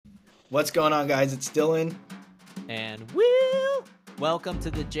What's going on, guys? It's Dylan. And Will. Welcome to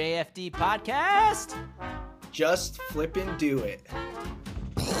the JFD podcast. Just flip and do it.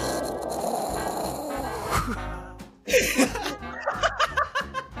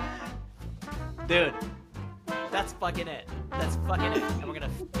 Dude, that's fucking it. That's fucking it. And we're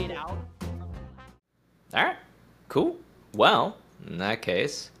going to fade out. All right. Cool. Well, in that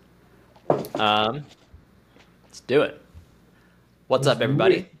case, let's do it. What's up,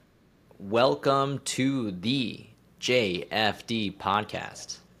 everybody? Welcome to the JFD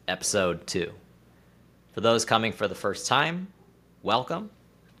podcast, episode 2. For those coming for the first time, welcome.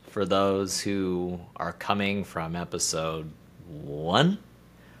 For those who are coming from episode 1,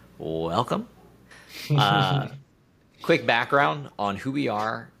 welcome. Quick background on who we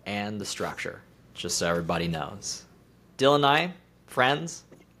are and the structure, just so everybody knows. Dylan and I, friends,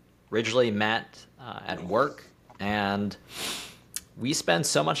 originally met at work, and we spend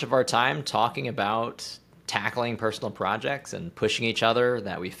so much of our time talking about tackling personal projects and pushing each other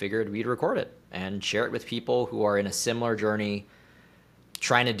that we figured we'd record it and share it with people who are in a similar journey,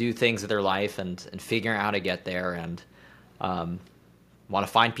 trying to do things with their life and figuring out how to get there, and want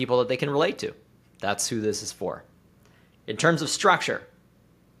to find people that they can relate to. That's who this is for. In terms of structure,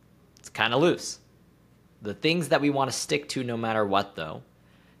 it's kind of loose. The things that we want to stick to no matter what, though,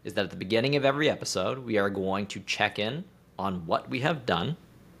 is that at the beginning of every episode, we are going to check in on what we have done,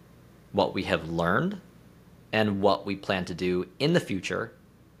 what we have learned, and what we plan to do in the future,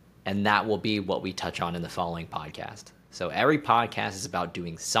 and that will be what we touch on in the following podcast. So every podcast is about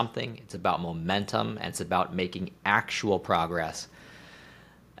doing something, it's about momentum, and it's about making actual progress.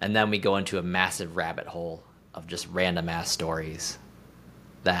 And then we go into a massive rabbit hole of just random ass stories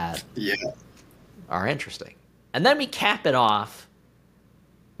that are interesting. And then we cap it off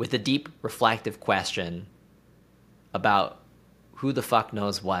with a deep reflective question about who the fuck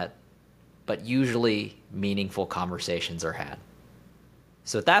knows what, but usually meaningful conversations are had.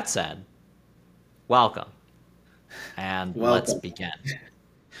 So with that said, welcome. And let's begin.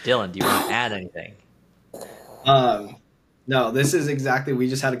 Dylan, do you want to add anything? No, this is exactly, we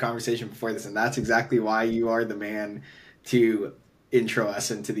just had a conversation before this, and that's exactly why you are the man to intro us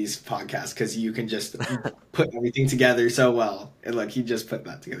into these podcasts, because you can just put everything together so well. And look, he just put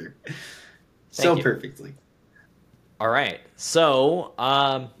that together so perfectly. All right. So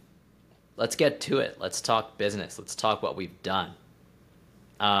let's get to it. Let's talk business. Let's talk what we've done.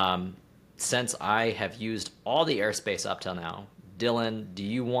 Since I have used all the airspace up till now, Dylan, do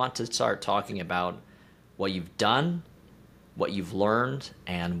you want to start talking about what you've done, what you've learned,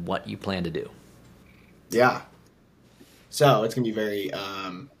 and what you plan to do? Yeah. So it's going to be very,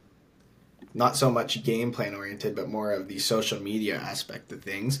 not so much game plan oriented, but more of the social media aspect of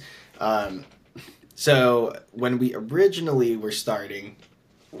things. So when we originally were starting,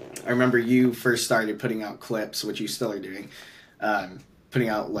 I remember you first started putting out clips, which you still are doing, putting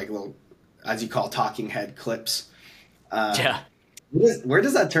out like little, as you call, talking head clips. Yeah. Where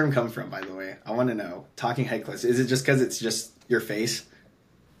does that term come from, by the way? I want to know. Talking head clips. Is it just because it's just your face?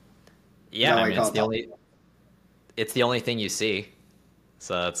 Yeah, I mean, it's the only thing you see.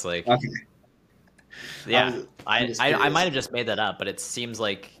 So it's like, okay. Yeah, I might have just made that up, but it seems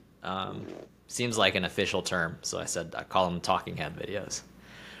like an official term. So I said I call them talking head videos.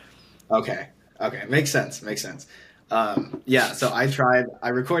 Okay. Makes sense. Yeah, so I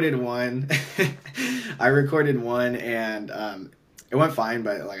recorded one. And it went fine,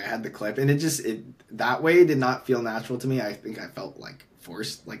 but like I had the clip, and it that way did not feel natural to me. I think I felt like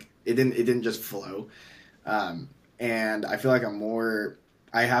forced, like it didn't just flow. And I feel like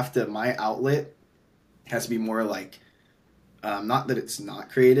my outlet has to be more like, not that it's not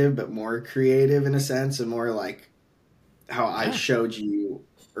creative, but more creative in a sense, and more like how I showed you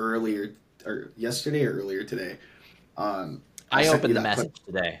earlier, or yesterday or earlier today. I opened the message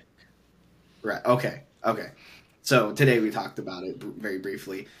today. Right. Okay. So today we talked about it very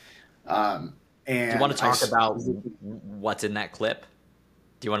briefly. And do you want to talk about what's in that clip?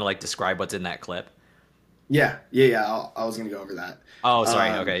 Do you want to like describe what's in that clip? Yeah. I was going to go over that. Oh,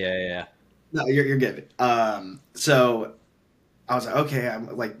 sorry. Okay. Yeah. No, you're good. So I was like, okay,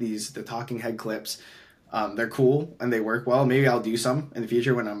 I'm like the talking head clips. They're cool and they work well. Maybe I'll do some in the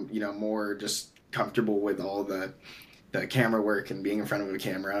future when I'm, more just comfortable with all the camera work and being in front of a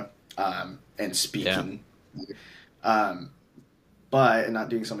camera, and speaking. Yeah. But not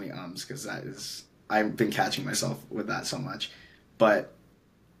doing so many because I've been catching myself with that so much. But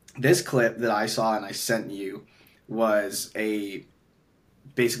this clip that I saw and I sent you was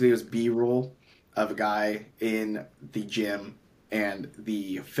basically it was B-roll of a guy in the gym, and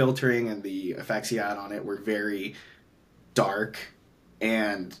the filtering and the effects he had on it were very dark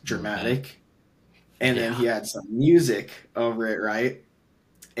and Mm-hmm. dramatic. And then Yeah. he had some music over it, right?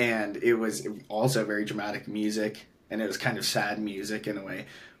 And it was also very dramatic music, and it was kind of sad music in a way.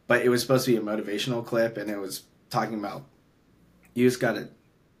 But it was supposed to be a motivational clip, and it was talking about you just gotta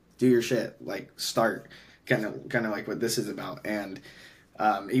do your shit, like start, kind of like what this is about. And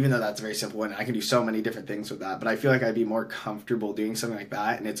even though that's very simple, and I can do so many different things with that, but I feel like I'd be more comfortable doing something like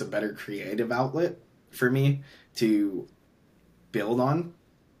that, and it's a better creative outlet for me to build on.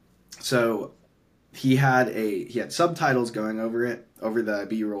 So he had subtitles going over it over the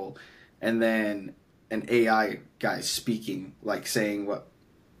B-roll, and then an AI guy speaking, like saying what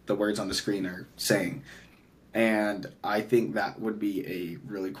the words on the screen are saying. And I think that would be a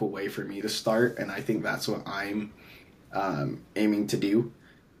really cool way for me to start, and I think that's what I'm aiming to do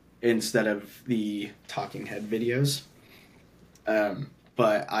instead of the talking head videos.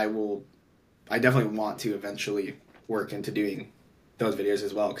 But I definitely want to eventually work into doing those videos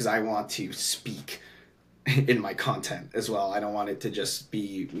as well because I want to speak in my content as well. I don't want it to just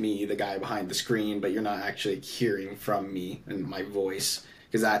be me, the guy behind the screen, but you're not actually hearing from me and my voice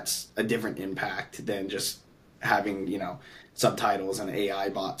because that's a different impact than just having, subtitles and AI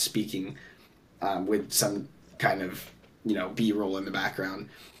bot speaking with some kind of, B-roll in the background.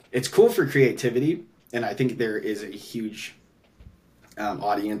 It's cool for creativity, and I think there is a huge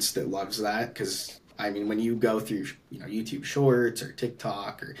audience that loves that because I mean, when you go through YouTube Shorts or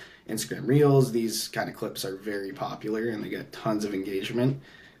TikTok or Instagram Reels, these kind of clips are very popular and they get tons of engagement.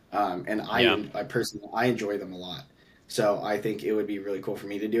 And Yeah. I personally I enjoy them a lot. So I think it would be really cool for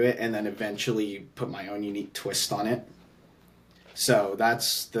me to do it and then eventually put my own unique twist on it. So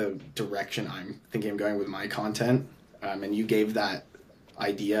that's the direction I'm thinking of going with my content. And you gave that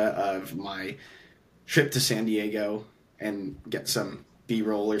idea of my trip to San Diego and get some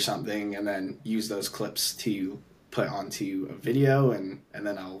B-roll or something, and then use those clips to put onto a video, and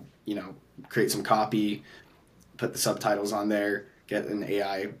then I'll create some copy, put the subtitles on there, get an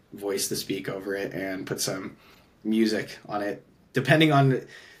AI voice to speak over it, and put some music on it, depending on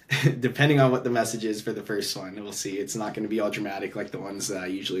depending on what the message is for the first one. We'll see. It's not going to be all dramatic like the ones that I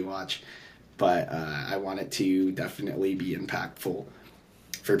usually watch, but I want it to definitely be impactful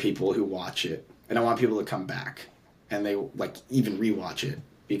for people who watch it, and I want people to come back and they like even rewatch it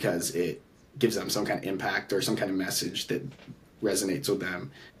because it gives them some kind of impact or some kind of message that resonates with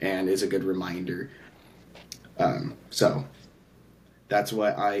them and is a good reminder. So that's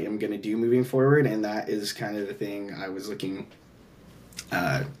what I am going to do moving forward, and that is kind of the thing I was looking.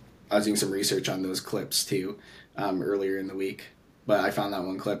 I was doing some research on those clips too earlier in the week, but I found that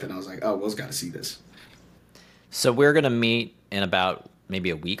one clip and I was like, "Oh, Will's got to see this." So we're gonna meet in about maybe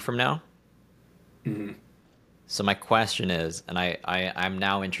a week from now. Mm-hmm. So my question is, and I'm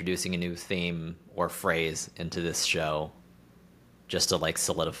now introducing a new theme or phrase into this show just to like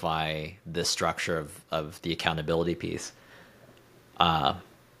solidify this structure of the accountability piece.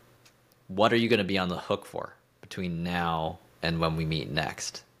 What are you going to be on the hook for between now and when we meet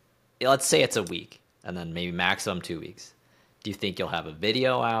next? Let's say it's a week and then maybe maximum 2 weeks. Do you think you'll have a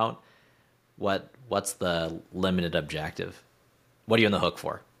video out? What's the limited objective? What are you on the hook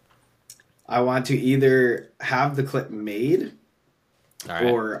for? I want to either have the clip made All right.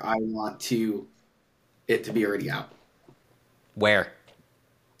 or I want it to be already out. Where?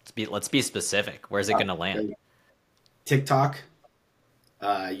 Let's be specific. Where's it going to land? TikTok,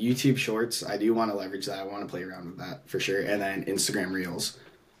 YouTube Shorts. I do want to leverage that. I want to play around with that for sure. And then Instagram Reels.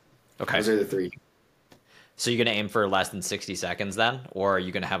 Okay. Those are the three. So you're going to aim for less than 60 seconds then? Or are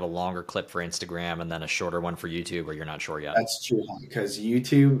you going to have a longer clip for Instagram and then a shorter one for YouTube, or you're not sure yet? That's true because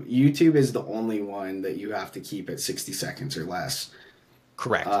YouTube is the only one that you have to keep at 60 seconds or less.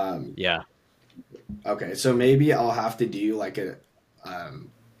 Correct. Um, Yeah. okay, so maybe I'll have to do like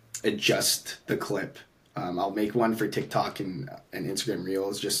adjust the clip. I'll make one for TikTok and Instagram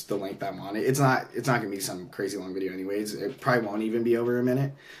Reels, just the length I'm on it. It's not gonna be some crazy long video anyways. It probably won't even be over a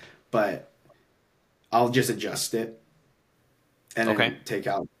minute, but I'll just adjust it and Okay. then take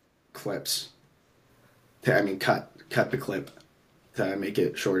out clips. I mean, cut the clip to make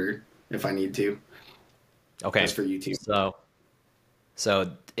it shorter if I need to, Okay. just for YouTube.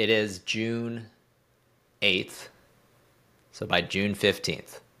 So it is June 8th. So by June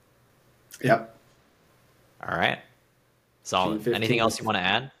 15th. Yep, All right. June Solid. Anything 15th. else you want to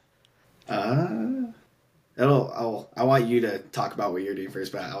add? Uh, I want you to talk about what you're doing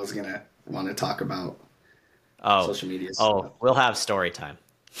first, but I was gonna want to talk about Oh, social media stuff. oh, we'll have story time.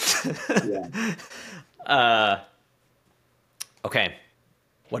 Yeah. Okay.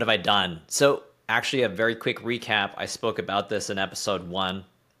 What have I done? So, actually, a very quick recap. I spoke about this in episode 1.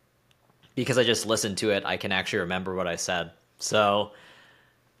 Because I just listened to it, I can actually remember what I said. So,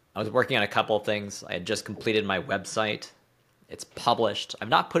 I was working on a couple of things. I had just completed my website. It's published. I've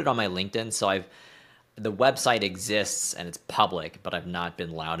not put it on my LinkedIn, so the website exists and it's public, but I've not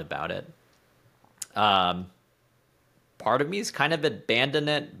been loud about it. Part of me's kind of abandoned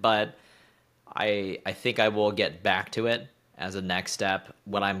it, but I think I will get back to it as a next step.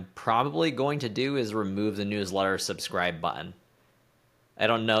 What I'm probably going to do is remove the newsletter subscribe button. I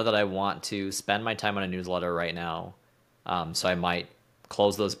don't know that I want to spend my time on a newsletter right now, so I might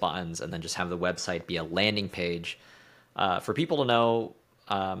close those buttons and then just have the website be a landing page for people to know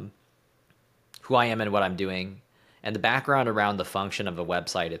who I am and what I'm doing. And the background around the function of a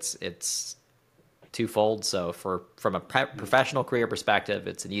website, it's twofold. So from a professional career perspective,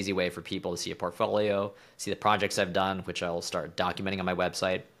 it's an easy way for people to see a portfolio, see the projects I've done, which I'll start documenting on my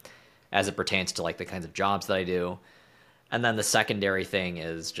website as it pertains to like the kinds of jobs that I do. And then the secondary thing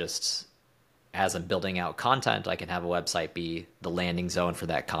is just as I'm building out content, I can have a website be the landing zone for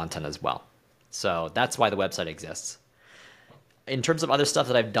that content as well. So that's why the website exists. In terms of other stuff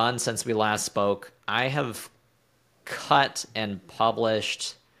that I've done since we last spoke, I have cut and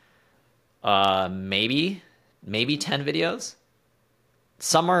published maybe 10 videos.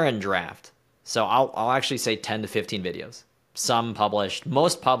 Some are in draft. So I'll actually say 10 to 15 videos. Some published,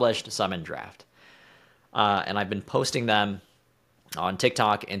 most published, some in draft. And I've been posting them on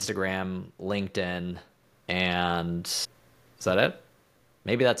TikTok, Instagram, LinkedIn, and is that it?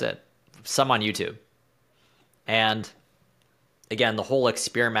 Maybe that's it. Some on YouTube. And again, the whole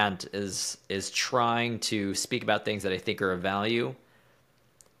experiment is trying to speak about things that I think are of value,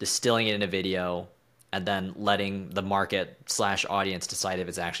 distilling it in a video, and then letting the market / audience decide if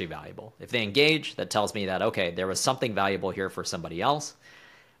it's actually valuable. If they engage, that tells me that, okay, there was something valuable here for somebody else.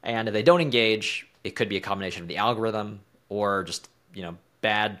 And if they don't engage, it could be a combination of the algorithm or just,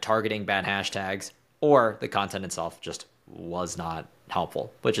 bad targeting, bad hashtags, or the content itself just was not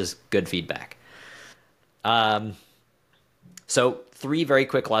helpful, which is good feedback. So 3 very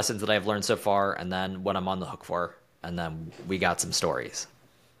quick lessons that I've learned so far, and then what I'm on the hook for, and then we got some stories.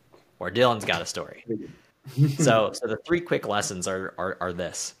 Or Dylan's got a story. So the 3 quick lessons are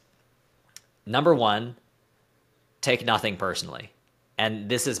this. Number 1, take nothing personally. And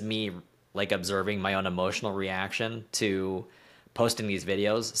this is me like observing my own emotional reaction to posting these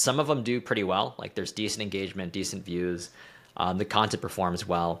videos. Some of them do pretty well. Like there's decent engagement, decent views. The content performs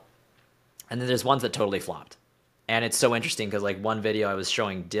well. And then there's ones that totally flopped. And it's so interesting because like one video I was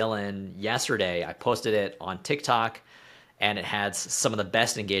showing Dylan yesterday, I posted it on TikTok and it had some of the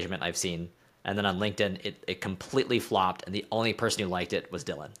best engagement I've seen. And then on LinkedIn, it completely flopped. And the only person who liked it was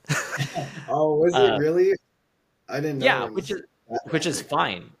Dylan. Oh, was it really? I didn't know. Yeah, which is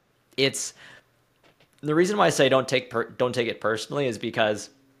fine. It's the reason why I say don't take it personally is because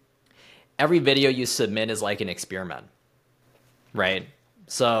every video you submit is like an experiment, right?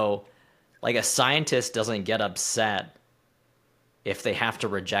 So like a scientist doesn't get upset if they have to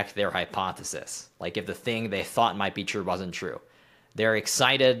reject their hypothesis. Like if the thing they thought might be true wasn't true. They're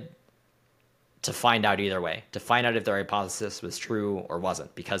excited to find out either way, to find out if their hypothesis was true or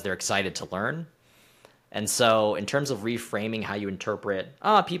wasn't, because they're excited to learn. And so in terms of reframing how you interpret,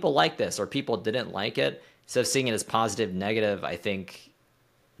 people like this or people didn't like it, instead of seeing it as positive, negative, I think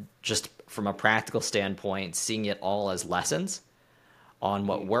just from a practical standpoint, seeing it all as lessons on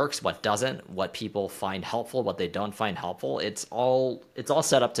what works, what doesn't, what people find helpful, what they don't find helpful. It's all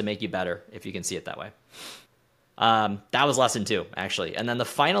set up to make you better if you can see it that way. That was lesson 2, actually. And then the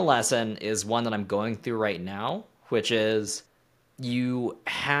final lesson is one that I'm going through right now, which is you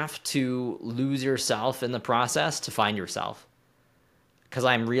have to lose yourself in the process to find yourself. Because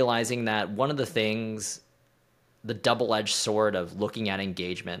I'm realizing that one of the things, the double-edged sword of looking at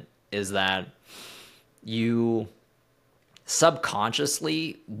engagement is that you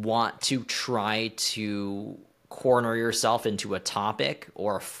subconsciously want to try to corner yourself into a topic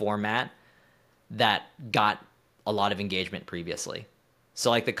or a format that got a lot of engagement previously. So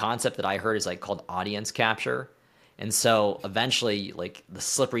like the concept that I heard is like called audience capture. And so eventually like the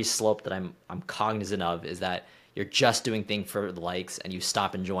slippery slope that I'm cognizant of is that you're just doing things for the likes and you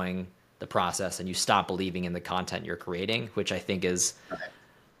stop enjoying the process and you stop believing in the content you're creating, which I think is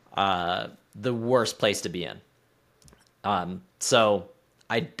the worst place to be in. So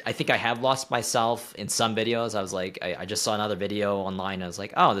I think I have lost myself in some videos. I was like, I just saw another video online. And I was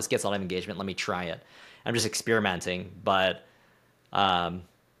like, oh, this gets a lot of engagement. Let me try it. I'm just experimenting. But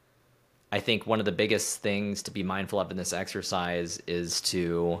I think one of the biggest things to be mindful of in this exercise is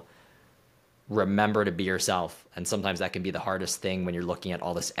to remember to be yourself. And sometimes that can be the hardest thing when you're looking at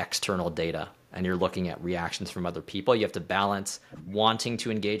all this external data and you're looking at reactions from other people. You have to balance wanting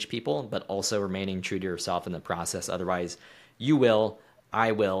to engage people, but also remaining true to yourself in the process. Otherwise, you will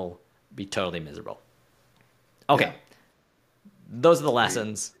I will be totally miserable. Yeah. Okay, those are the Agreed.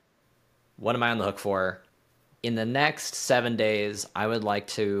 lessons. What am I on the hook for? In the next 7 days, I would like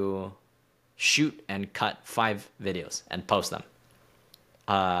to shoot and cut 5 videos and post them.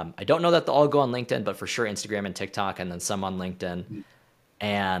 I don't know that they'll all go on LinkedIn, but for sure Instagram and TikTok, and then some on LinkedIn.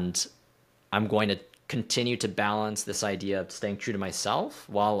 And I'm going to continue to balance this idea of staying true to myself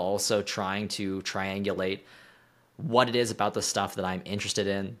while also trying to triangulate what it is about the stuff that I'm interested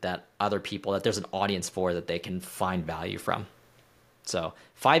in that other people, that there's an audience for, that they can find value from. So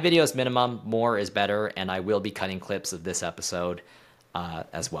 5 videos minimum, more is better, and I will be cutting clips of this episode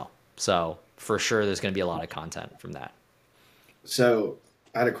as well. So for sure, there's going to be a lot of content from that. So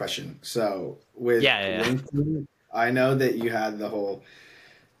I had a question. So with Yeah, yeah, yeah. LinkedIn, I know that you had the whole,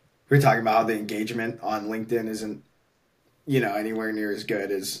 we are talking about how the engagement on LinkedIn isn't, anywhere near as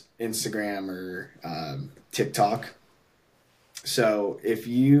good as Instagram or TikTok. So if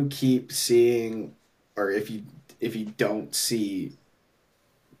you keep seeing, or if you don't see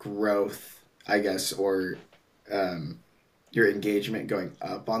growth, I guess, or um, your engagement going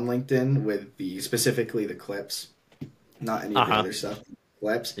up on LinkedIn with specifically the clips, not any Uh of the huh. other stuff,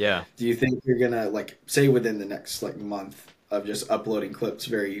 clips. Yeah. Do you think you're gonna like say within the next like month of just uploading clips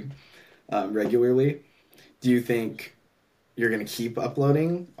very regularly? Do you think you're gonna keep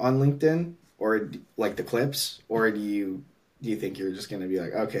uploading on LinkedIn or like the clips, or do you think you're just gonna be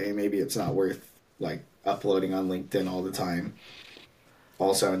like, okay, maybe it's not worth like uploading on LinkedIn all the time,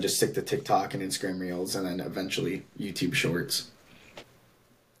 also, and just stick to TikTok and Instagram Reels, and then eventually YouTube Shorts?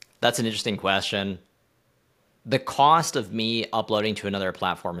 That's an interesting question. The cost of me uploading to another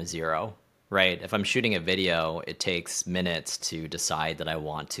platform is zero, right? If I'm shooting a video, it takes minutes to decide that I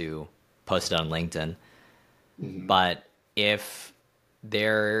want to post it on LinkedIn. Hmm. But if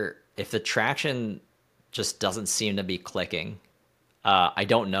if the traction just doesn't seem to be clicking, I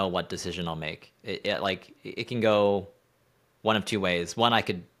don't know what decision I'll make. It can go one of two ways. One, I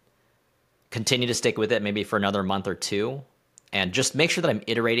could continue to stick with it maybe for another month or two, and just make sure that I'm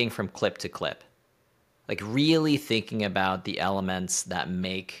iterating from clip to clip, like really thinking about the elements that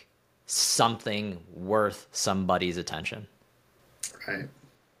make something worth somebody's attention. Right.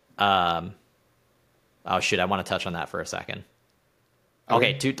 Um, oh shoot, I want to touch on that for a second.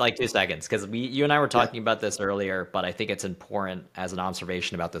 Okay, Okay. 2 seconds, because you and I were Yeah. talking about this earlier, but I think it's important as an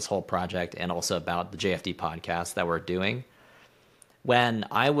observation about this whole project and also about the JFD podcast that we're doing. When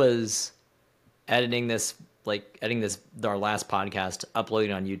I was editing this our last podcast,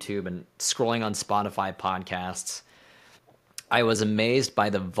 uploading on YouTube and scrolling on Spotify podcasts, I was amazed by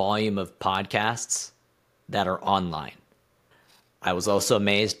the volume of podcasts that are online. I was also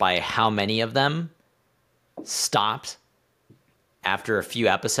amazed by how many of them stopped after a few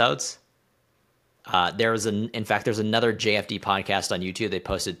episodes. In fact, there's another JFD podcast on YouTube. They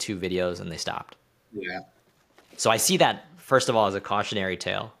posted 2 videos and they stopped. Yeah. So I see that first of all as a cautionary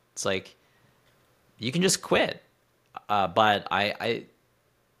tale. It's like you can just quit, but I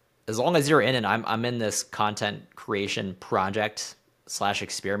as long as you're in it, I'm in this content creation project slash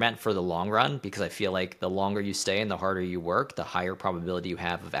experiment for the long run, because I feel like the longer you stay and the harder you work, the higher probability you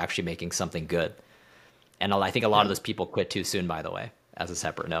have of actually making something good. And I think a lot of Yeah. those people quit too soon, by the way, as a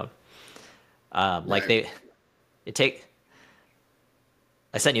separate note. Like Right. it take.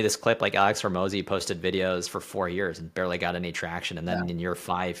 I sent you this clip. Like Alex Hormozy posted videos for 4 years and barely got any traction, and Yeah. then in year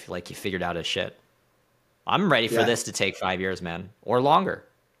 5, like he figured out his shit. I'm ready for Yeah. this to take 5 years, man, or longer.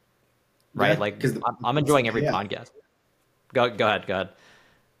 Right? Yeah. Like Because I'm it's the enjoying every payout. podcast. Go ahead. Go ahead.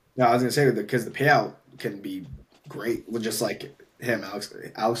 No, I was gonna say because the payout can be great. Well, just like him, Alex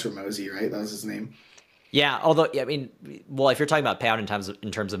Ramosi, right? That was his name. Yeah, although yeah, I mean, well, if you're talking about payout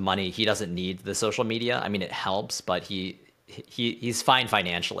in terms of money, he doesn't need the social media. I mean, it helps, but he's fine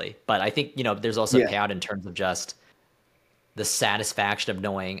financially. But I think there's also Yeah. payout in terms of just the satisfaction of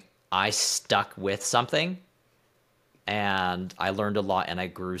knowing I stuck with something and I learned a lot and I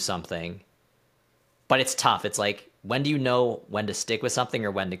grew something. But it's tough. It's like, when do you know when to stick with something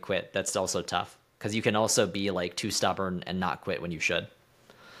or when to quit? That's also tough, because you can also be like too stubborn and not quit when you should.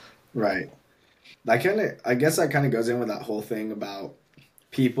 Right. I guess that kind of goes in with that whole thing about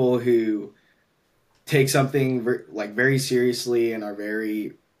people who take something like very seriously and are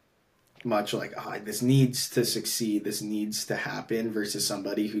very much like, oh, this needs to succeed, this needs to happen, versus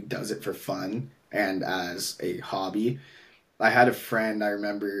somebody who does it for fun and as a hobby. I had a friend I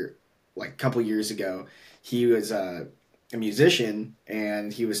remember like a couple years ago. He was a musician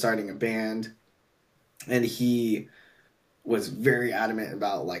and he was starting a band, and he was very adamant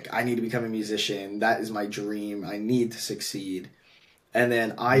about like, I need to become a musician. That is my dream. I need to succeed. And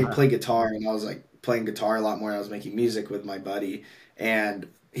then I play guitar, and I was like playing guitar a lot more. I was making music with my buddy, and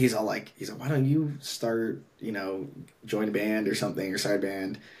he's like, why don't you start, join a band or something, or start a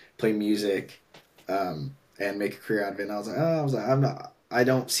band, play music, and make a career out of it. And I'm not. I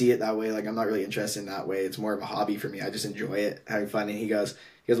don't see it that way. Like, I'm not really interested in that way. It's more of a hobby for me. I just enjoy it, having fun. And he goes,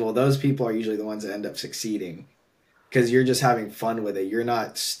 well, those people are usually the ones that end up succeeding because you're just having fun with it. You're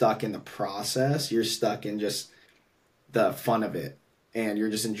not stuck in the process. You're stuck in just the fun of it, and you're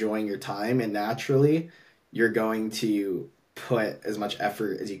just enjoying your time. And naturally, you're going to put as much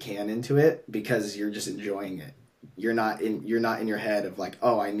effort as you can into it because you're just enjoying it. You're not in your head of like,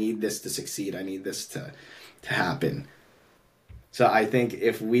 oh, I need this to succeed. I need this to happen. So I think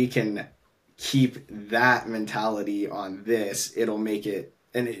if we can keep that mentality on this, it'll make it.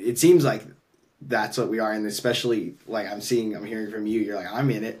 And it seems like that's what we are, and especially like I'm hearing from you. You're like,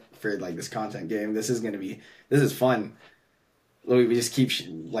 I'm in it for like this content game. This is fun. We just keep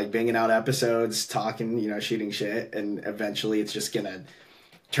like banging out episodes, talking, shooting shit, and eventually it's just gonna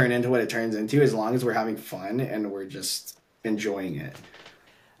turn into what it turns into as long as we're having fun and we're just enjoying it.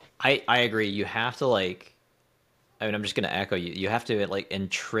 I agree. You have to like. I mean, I'm just gonna echo you. You have to like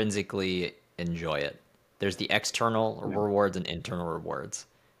intrinsically enjoy it. There's the external Yeah. rewards and internal rewards,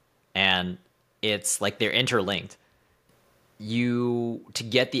 and it's like they're interlinked. You to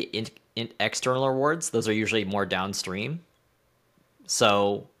get the external rewards, those are usually more downstream.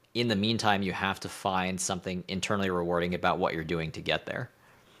 So in the meantime, you have to find something internally rewarding about what you're doing to get there.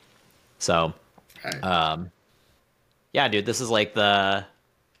 So, Right. yeah, dude, this is like I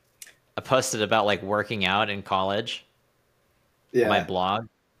posted about like working out in college on my Yeah. blog,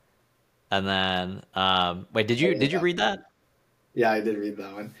 and then wait, did Oh, you yeah. read that? Yeah, I did read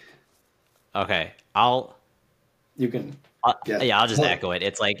that one. Okay, You can get. yeah, I'll just echo it.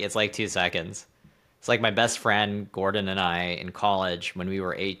 It's like 2 seconds. It's like my best friend Gordon and I in college when we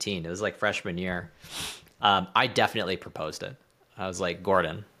were 18. It was like freshman year. I definitely proposed it. I was like,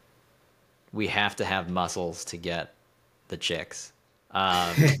 Gordon, we have to have muscles to get the chicks.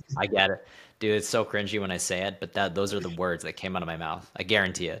 I get it. Dude, it's so cringy when I say it, but those are the words that came out of my mouth. I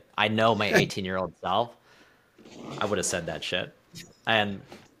guarantee it. I know my 18-year-old self, I would have said that shit. And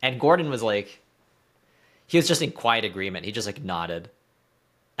Gordon was like, he was just in quiet agreement. He just like nodded.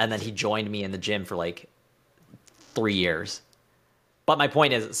 And then he joined me in the gym for like 3 years. But my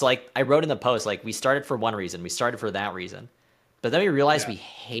point is, so like I wrote in the post, like we started for one reason, we started for that reason. But then we realized Yeah. we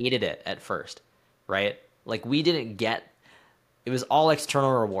hated it at first, right? Like we didn't get it was all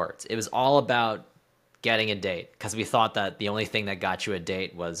external rewards. It was all about getting a date because we thought that the only thing that got you a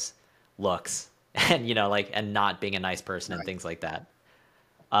date was looks and like and not being a nice person and Right. things like that.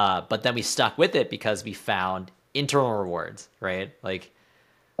 But then we stuck with it because we found internal rewards, right? Like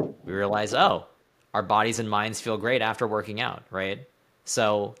we realized, oh, our bodies and minds feel great after working out, right?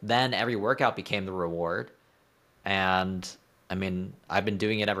 So then every workout became the reward. And I mean, I've been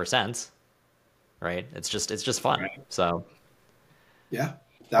doing it ever since, right? It's just fun. Right. So Yeah.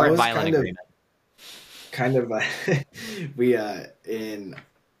 That we're in was violent kind of agreement. kind of we in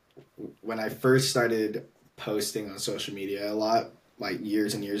when I first started posting on social media a lot, like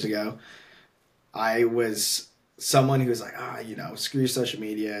years and years ago. I was someone who was like, screw social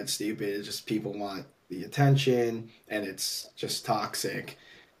media, it's stupid. It's just people want the attention and it's just toxic.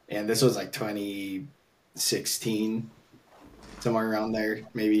 And this was like 2016, somewhere around there,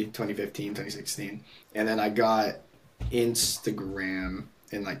 maybe 2015, 2016. And then I got Instagram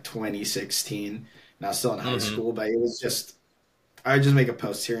in like 2016. And I was still in high Hmm. school, but it was just, I would just make a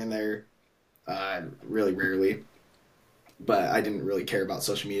post here and there, really rarely, but I didn't really care about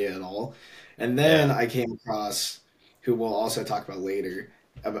social media at all. And then Yeah. I came across, who we'll also talk about later,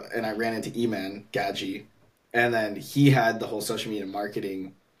 and I ran into Eman Gadji, and then he had the whole social media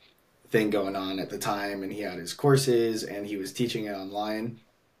marketing thing going on at the time, and he had his courses, and he was teaching it online,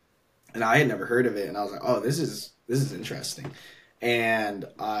 and I had never heard of it, and I was like, oh, this is interesting. And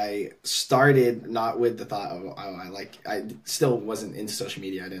I started not with the thought of, oh, I still wasn't into social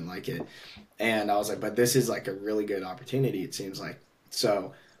media. I didn't like it. And I was like, but this is like a really good opportunity, it seems like.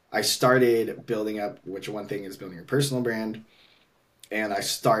 So I started building up, which one thing is building a personal brand. And I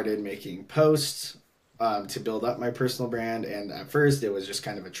started making posts, to build up my personal brand. And at first, it was just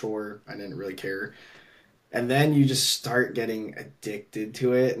kind of a chore. I didn't really care. And then you just start getting addicted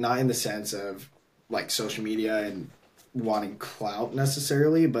to it, not in the sense of like social media and wanting clout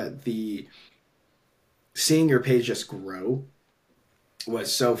necessarily, but the seeing your page just grow was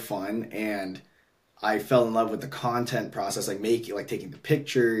so fun. And I fell in love with the content process, like making, like taking the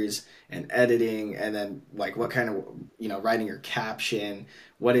pictures and editing, and then like what kind of, writing your caption,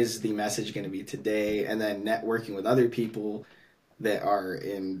 what is the message going to be today, and then networking with other people that are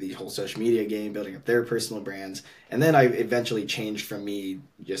in the whole social media game, building up their personal brands. And then I eventually changed from me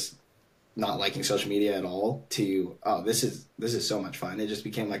just not liking social media at all to, oh, this is so much fun. It just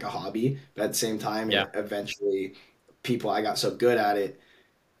became like a hobby. But at the same time, Yeah. it eventually people I got so good at it,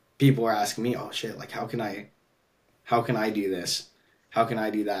 people were asking me, oh shit, like how can I do this? How can I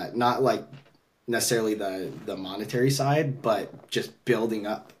do that? Not like necessarily the monetary side, but just building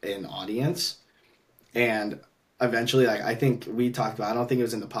up an audience. And eventually, like I think we talked about, I don't think it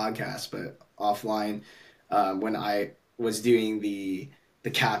was in the podcast, but offline, when I was doing the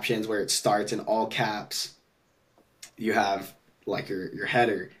captions where it starts in all caps, you have like your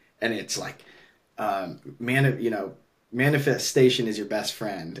header, and it's like manifestation is your best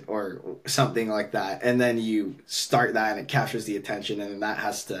friend or something like that, and then you start that and it captures the attention, and then that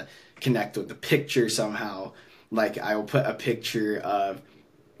has to connect with the picture somehow. Like I will put a picture of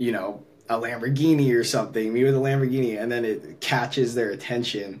a Lamborghini or something, me with a Lamborghini, and then it catches their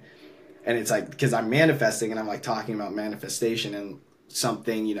attention, and it's like because I'm manifesting and I'm like talking about manifestation and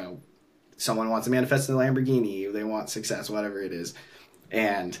something, someone wants to manifest a Lamborghini, they want success, whatever it is,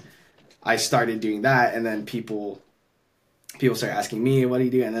 and I started doing that, and then people started asking me, what do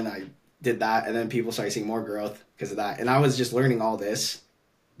you do? And then I did that, and then people started seeing more growth because of that. And I was just learning all these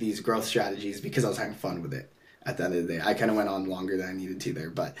growth strategies because I was having fun with it. At the end of the day, I kind of went on longer than I needed to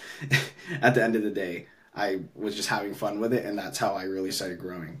there, but at the end of the day, I was just having fun with it, and that's how I really started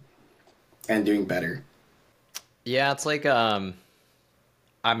growing and doing better. Yeah, it's like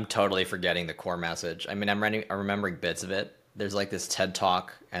I'm totally forgetting the core message. I mean, I'm remembering bits of it. There's like this TED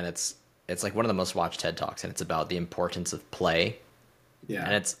talk, and it's like one of the most watched TED talks, and it's about the importance of play.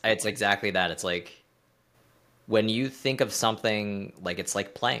 And Yeah, it's exactly that. It's like when you think of something like it's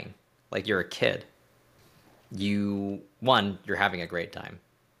like playing, like you're a kid. You're having a great time,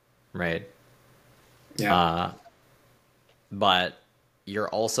 right? yeah, Uh, but you're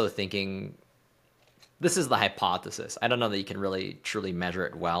also thinking this is the hypothesis. I don't know that you can really truly measure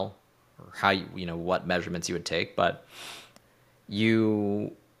it well, or how what measurements you would take, but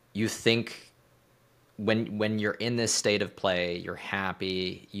you you think when you're in this state of play, you're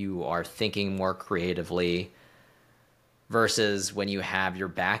happy, you are thinking more creatively, versus when you have your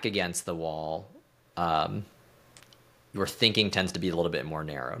back against the wall, um, your thinking tends to be a little bit more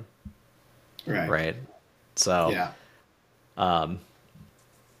narrowed, right, right? So yeah, um,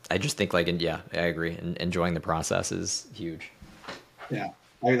 I just think like, and yeah, I agree. Enjoying the process is huge. yeah.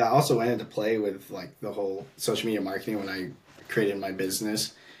 I mean, I also went into play with like the whole social media marketing when I created my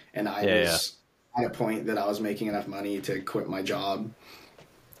business, and I Yeah, yeah. was at a point that I was making enough money to quit my job,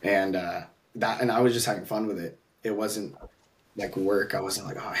 and and I was just having fun with it. It wasn't like work. I wasn't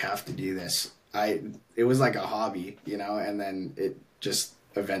like, oh, I have to do this. It was like a hobby, and then it just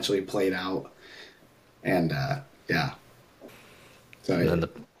eventually played out, and yeah. So And then the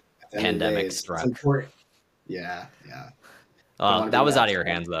at the end of the day, pandemic it's struck. important. Yeah, yeah. Don't want to That be was that. out of your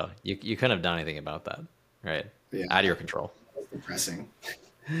hands, though. You couldn't have done anything about that, right? Yeah, Out of your control. it's depressing,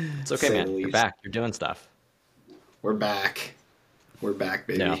 It's to okay, say the man. You're least. back. You're doing stuff. We're back. We're back,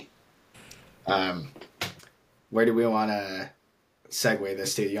 Yeah. baby. Um, where do we want to segue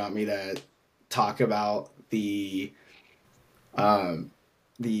this to? You want me to talk about um,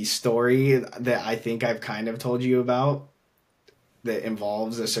 the story that I think I've kind of told you about that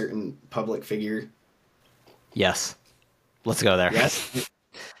involves a certain public figure? Yes. Let's go there. Yes,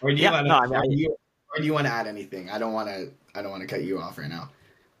 or do you Yeah. want No, to? I mean, Or do you want to add anything? I don't want to. I don't want to cut you off right now.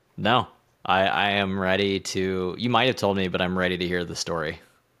 no. I am ready to. You might have told me, but I'm ready to hear the story.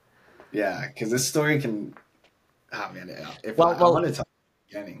 Yeah, because this story can. Oh man, if Well, I want well, to talk at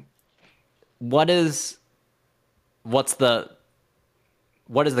the beginning. what is what's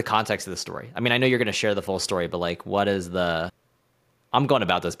what is the context of the story? I mean, I know you're going to share the full story, but like, what is the? I'm going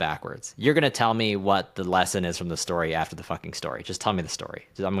about this backwards. You're going to tell me what the lesson is from the story after the fucking story. Just tell me the story.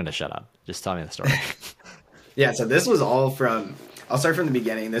 I'm going to shut up. Just tell me the story. Yeah, so this was all from. I'll start from the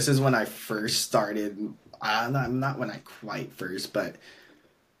beginning. This is when I first started. Not when I quite first, but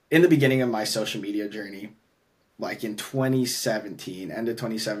in the beginning of my social media journey, like in 2017, end of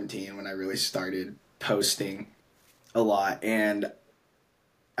 2017, when I really started posting a lot. And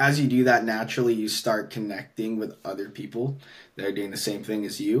as you do that, naturally you start connecting with other people that are doing the same thing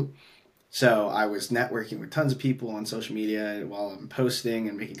as you. So I was networking with tons of people on social media while I'm posting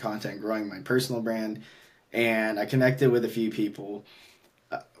and making content, growing my personal brand. And I connected with a few people.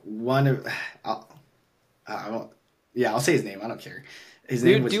 One of, I'll, I won't, yeah, I'll say his name. I don't care. His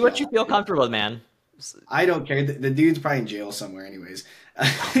name Dude, was do what you Yaw. feel comfortable with, man. I don't care. The dude's probably in jail somewhere, anyways.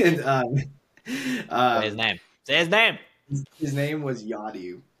 and, Say his um, name. Say his name. his name was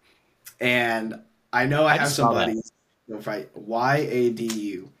Yadu, and I know I How'd you have some spell that? buddies. no fight.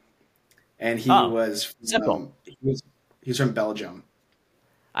 Yadu, and he Oh, was simple. he's from Belgium.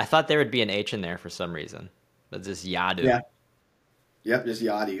 I thought there would be an H in there for some reason. But this Yadu. Yeah, yep, just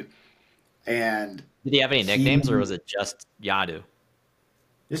Yadu, and Did he have any he nicknames or was it just Yadu?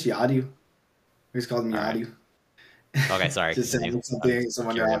 just Yadu. We just called him All right. Yadu. Okay, sorry. Just Continue. saying I was something,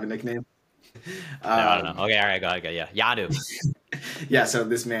 someone to curious. have a nickname. No, I don't know. Um, Okay, all right, go ahead. Yeah, Yadu. yeah, so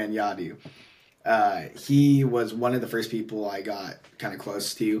this man Yadu, he was one of the first people I got kind of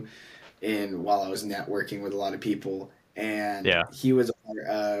close to in while I was networking with a lot of people, and Yeah. he was a part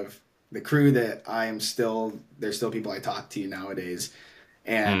of the crew that I am still. There's still people I talk to nowadays,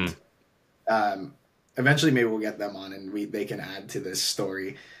 Hmm. and eventually maybe we'll get them on and they can add to this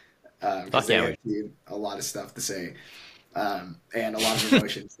story because Fuck they yeah, have we a lot of stuff to say and a lot of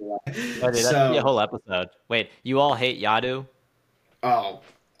emotions. Oh, dude, that could be a So, whole episode. Wait, you all hate Yadu? oh,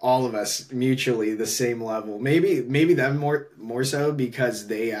 all of us mutually the same level. Maybe them more so because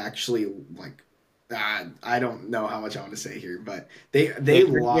they actually like. I don't know how much I want to say here, but they Dude,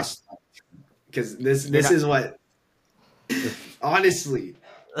 lost because you're this not. is what honestly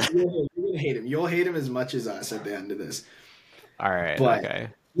you're gonna hate him. You'll hate him as much as us at the end of this. All right, But okay.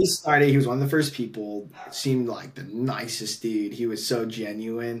 he was one of the first people, seemed like the nicest dude. He was so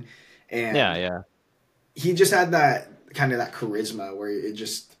genuine. Yeah, And yeah. he just had that kind of that charisma where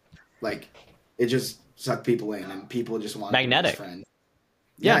like, it just sucked people in and people just wanted to be his Magnetic. friend.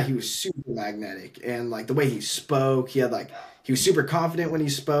 Yeah, Yeah. he was super magnetic. And like the way he spoke, he was super confident when he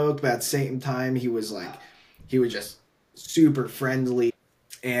spoke, but at the same time, he was just super friendly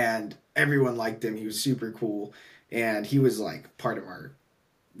and everyone liked him. He was super cool. And he was like part of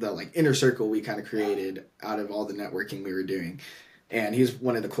the like inner circle we kind of created out of all the networking we were doing. And he's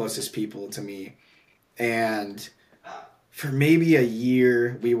one of the closest people to me. And for maybe a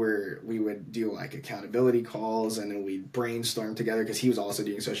year, we would do like accountability calls and then we'd brainstorm together because he was also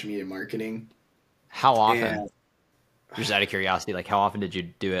doing social media marketing. How often? And Just out of curiosity, like how often did you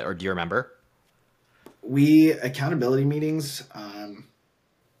do it, or do you remember? we accountability meetings,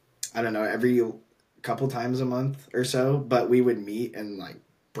 I don't know, every couple times a month or so, but we would meet and like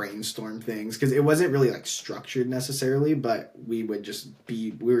brainstorm things because it wasn't really like structured necessarily, but we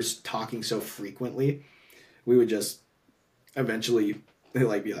were talking so frequently, we would just eventually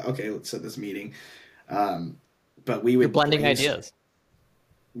like be like, okay, let's set this meeting. Um, but we You're would blending brainstorm. ideas.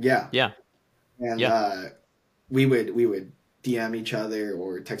 Yeah, Yeah, and yeah, we would DM each other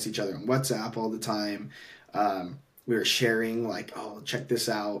or text each other on WhatsApp all the time. We were sharing like, oh, check this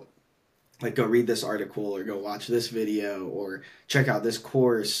out, like go read this article or go watch this video or check out this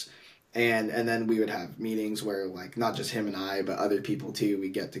course. And then we would have meetings where like not just him and I but other people too, we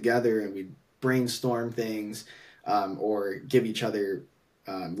get together and we brainstorm things, or give each other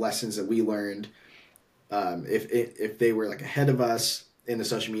lessons that we learned. If they were like ahead of us in the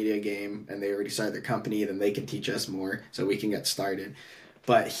social media game and they already started their company, then they can teach us more so we can get started.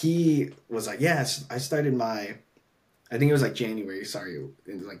 But he was like, yes, I started my, I think it was like January, sorry,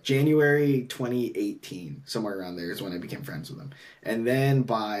 it was like January 2018, somewhere around there is when I became friends with him. And then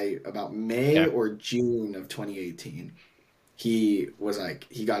by about May yeah. or June of 2018, he was like,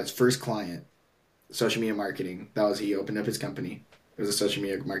 he got his first client, social media marketing. He opened up his company. It was a social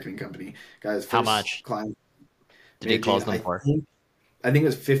media marketing company. Got his How first much client, did he May, June. close them for? I think it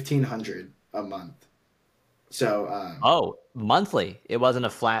was 1,500 a month. So, Oh, monthly. It wasn't a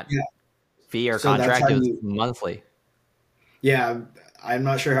flat yeah, fee or so that's how contract. It was you, monthly. yeah, I'm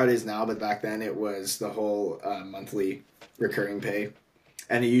not sure how it is now, but back then it was the whole monthly recurring pay.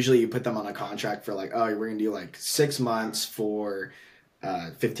 And usually you put them on a contract for like, oh, we're going to do like 6 months for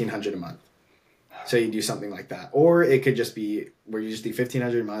 1,500 a month. So you do something like that. Or it could just be where you just do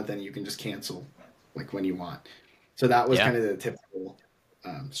 1,500 a month and you can just cancel like when you want. So that was Yeah. kind of the typical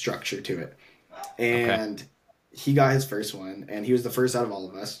structure to it. Okay. And he got his first one, and he was the first out of all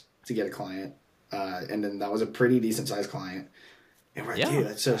of us to get a client. And then that was a pretty decent sized client. And we're like, Yeah. dude,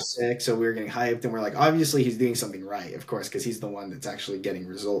 that's so sick. So we were getting hyped, and we're like, obviously he's doing something right, of course, because he's the one that's actually getting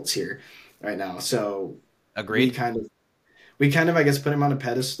results here right now. So we Agreed. kind of, I guess, put him on a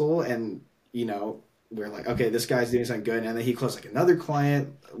pedestal, and you know, we're like, okay, this guy's doing something good. And then he closed like another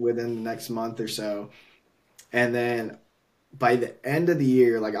client within the next month or so, and then by the end of the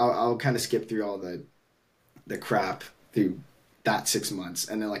year, like I'll kind of skip through all the crap through that 6 months,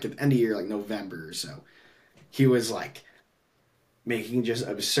 and then like at the end of the year, like November or so, he was like making just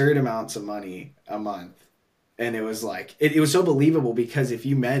absurd amounts of money a month. And it was like it was so believable because if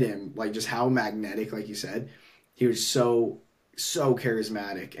you met him, like just how magnetic, like you said, he was so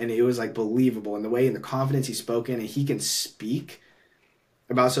charismatic, and it was like believable in the way and the confidence he spoke in, and he can speak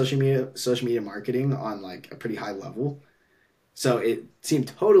about social media marketing on like a pretty high level. So it seemed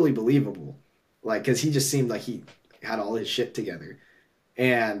totally believable, like because he just seemed like he had all his shit together,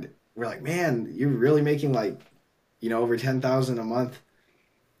 and we're like, man, you're really making like over 10,000 a month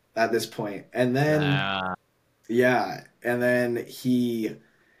at this point. And then Nah, yeah, and then he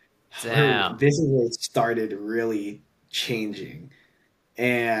damn. this is where it started really changing,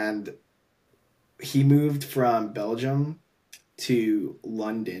 and he moved from Belgium to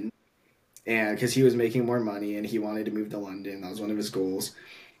London, and because he was making more money and he wanted to move to London, that was one of his goals,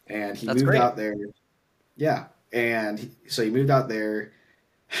 and he That's moved great. out there. Yeah, and so he moved out there,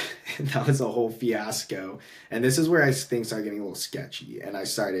 and that was a whole fiasco. And this is where I things started getting a little sketchy, and I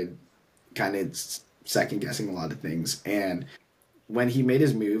started kind of second guessing a lot of things. And when he made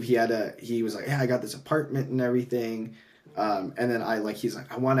his move, he was like, yeah, I got this apartment and everything. And then he's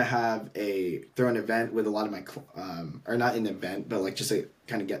like, I want to throw an event with a lot of my, or not an event, but like just a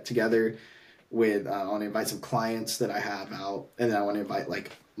kind of get together with, I want to invite some clients that I have out. And then I want to invite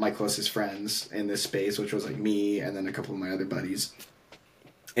like my closest friends in this space, which was like me and then a couple of my other buddies.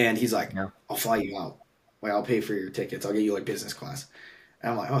 And he's like, Yeah. I'll fly you out. Like, I'll pay for your tickets. I'll get you like business class.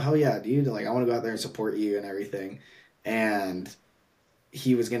 And I'm like, oh, hell yeah, dude. Like, I want to go out there and support you and everything. And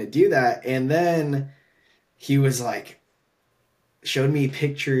he was going to do that. And then he was like, showed me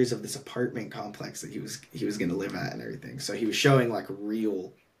pictures of this apartment complex that he was going to live at and everything. So he was showing like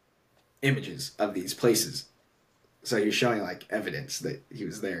real images of these places. So he was showing like evidence that he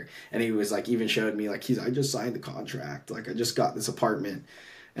was there. And he was like, even showed me like, I just signed the contract. Like, I just got this apartment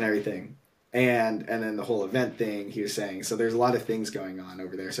and everything. And then the whole event thing he was saying. So there's a lot of things going on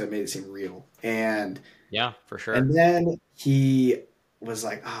over there. So it made it seem real. Yeah, for sure. And then he was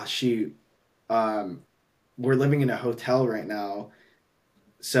like, "Ah, oh, shoot, um, we're living in a hotel right now."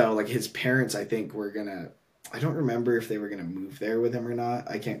 So like his parents, I think, were gonna. I don't remember if they were gonna move there with him or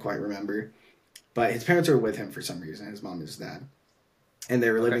not. I can't quite remember. But his parents were with him for some reason. His mom and his dad, and they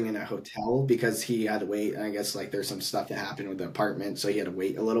were Okay. living in a hotel because he had to wait. And I guess like there's some stuff that happened with the apartment, so he had to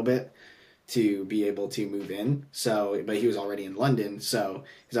wait a little bit to be able to move in. So, but he was already in London, so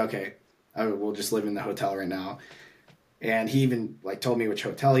he's okay. We'll just live in the hotel right now. And he even like told me which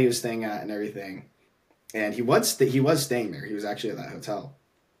hotel he was staying at and everything. And he was staying there. He was actually at that hotel.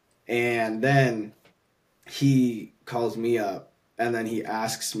 And then he calls me up, and then he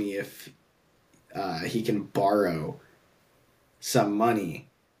asks me if he can borrow some money,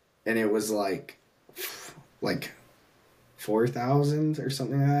 and it was like 4,000 or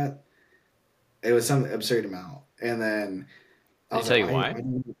something like that. It was some absurd amount. And then I Did he was tell like, you why?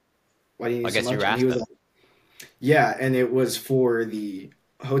 why do you I need so guess you much? And he asked was him. like, yeah, and it was for the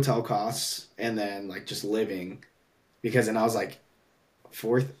hotel costs and then like just living because and I was like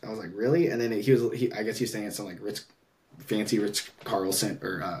fourth. I was like really, and then I guess he was staying at some like Ritz Carlson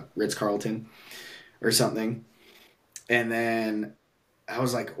or Ritz Carlton or something. And then I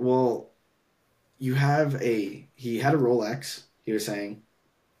was like, well, he had a Rolex. He was saying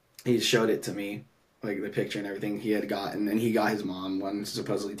he showed it to me like the picture and everything he had gotten, and he got his mom one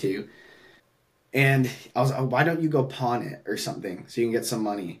supposedly too. And I was like, oh, why don't you go pawn it or something so you can get some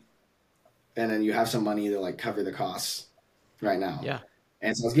money, and then you have some money to like cover the costs right now. Yeah.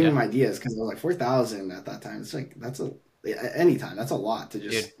 And so I was giving Yeah. him ideas because I was like 4,000 at that time. It's like any time that's a lot to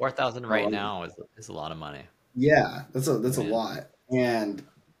Dude, just 4,000 throw right away. now is a lot of money. Yeah, I that's a mean, lot. And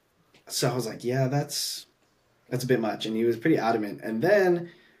so I was like, yeah, that's a bit much. And he was pretty adamant. And then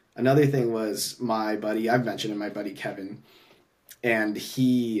another thing was my buddy. I've mentioned him, my buddy Kevin, and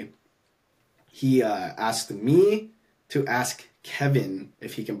he asked me to ask Kevin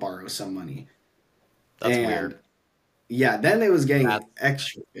if he can borrow some money. that's And weird. yeah, then it was getting That's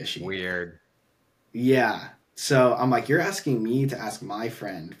extra fishy. weird. Yeah. So I'm like, you're asking me to ask my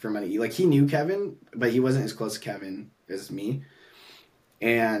friend for money. Like he knew Kevin, but he wasn't as close to Kevin as me.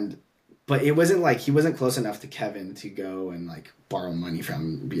 And but it wasn't like he wasn't close enough to Kevin to go and like borrow money from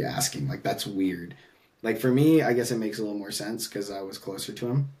him and be asking. Like that's weird. Like for me, I guess it makes a little more sense because I was closer to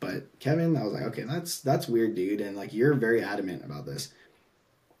him. But Kevin, I was like, okay, that's weird, dude. And like you're very adamant about this.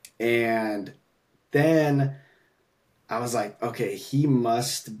 And then I was like, okay, he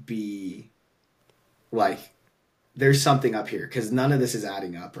must be like there's something up here because none of this is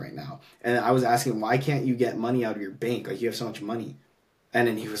adding up right now. And I was asking, why can't you get money out of your bank? Like you have so much money. And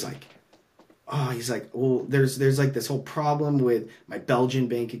then he was like, oh, he's like, well, there's like this whole problem with my Belgian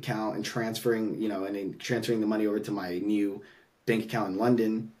bank account and transferring, and then transferring the money over to my new bank account in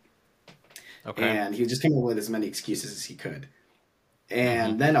London. Okay. And he was just coming up with as many excuses as he could. Mm-hmm.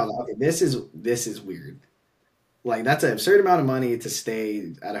 And then I was like, okay, this is weird. Like that's an absurd amount of money to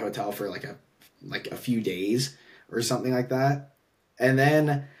stay at a hotel for like a few days or something like that. And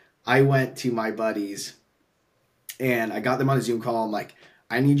then I went to my buddies and I got them on a Zoom call. I'm like,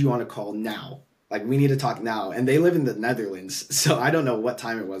 I need you on a call now. Like, we need to talk now. And they live in the Netherlands, so I don't know what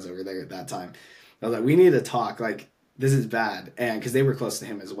time it was over there at that time. I was like, we need to talk. Like, this is bad. And because they were close to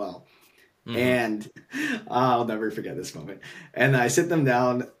him as well. Mm-hmm. And I'll never forget this moment. And I sit them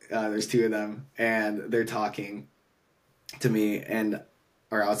down. There's two of them, and they're talking to me, and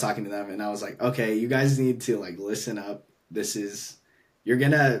or I was talking to them, and I was like, okay, you guys need to like listen up. This is you're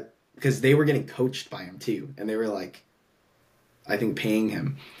gonna because they were getting coached by him too, and they were like, I think paying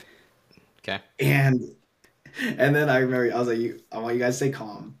him, Okay. and then I remember I was like, I want you guys to stay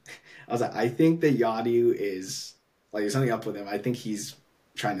calm. I was like, I think that Yadu is like there's something up with him. I think he's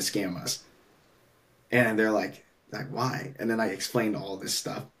trying to scam us. And they're like why? And then I explained all this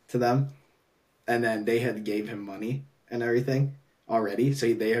stuff to them, and then they had gave him money and everything already,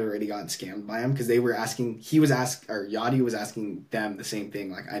 so they had already gotten scammed by him because they were asking. He was asked, or Yadi was asking them the same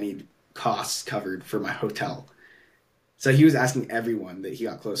thing, like I need costs covered for my hotel. So he was asking everyone that he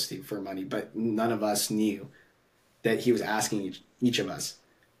got close to for money, but none of us knew that he was asking each of us.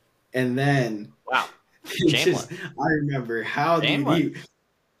 And then Wow. it's Shameless. just I remember how did Shameless. he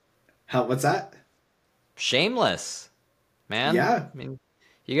how what's that? Shameless, man. Yeah, I mean,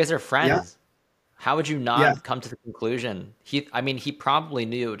 you guys are yeah, friends. How would you yeah, not come to the conclusion? I mean, he probably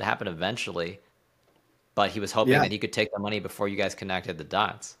knew it would happen eventually, but he was hoping yeah, that he could take the money before you guys connected the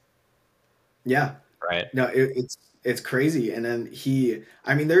dots. yeah. Right. No, it's crazy. And then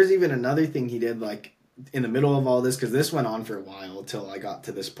I mean, there's even another thing he did, like in the middle of all this, because this went on for a while till I got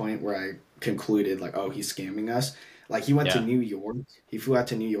to this point where I concluded, like, oh, he's scamming us. Like he went to Yeah. New York. He flew out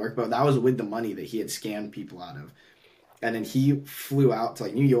to New York, but that was with the money that he had scammed people out of. And then he flew out to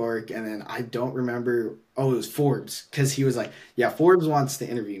like New York, and then I don't remember. Oh, it was Forbes because he was like, yeah, Forbes wants to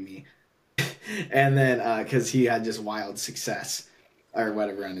interview me, and then because he had just wild success or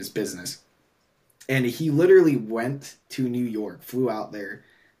whatever on his business. And he literally went to New York, flew out there,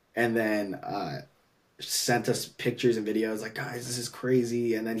 and then sent us pictures and videos like, guys, this is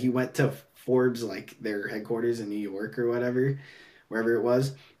crazy. And then he went to Forbes, like their headquarters in New York or whatever, wherever it was.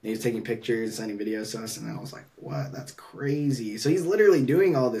 And he was taking pictures, sending videos to us. And I was like, what? That's crazy. So he's literally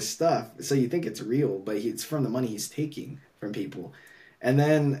doing all this stuff. So you think it's real, but it's from the money he's taking from people. And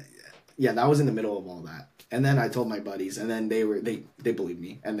then, yeah, that was in the middle of all that. And then I told my buddies, and then they believed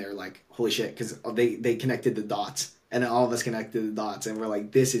me, and they're like, "Holy shit!" Because they connected the dots, and then all of us connected the dots, and we're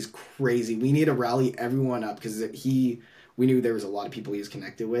like, "This is crazy. We need to rally everyone up because we knew there was a lot of people he was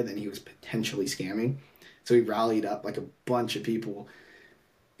connected with, and he was potentially scamming." So we rallied up like a bunch of people,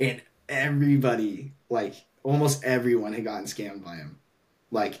 and everybody, like almost everyone, had gotten scammed by him,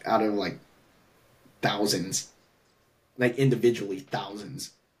 like out of like thousands, like individually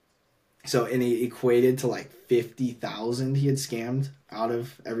thousands. So, and it equated to like 50,000 he had scammed out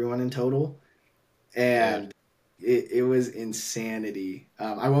of everyone in total. Dude. And it was insanity.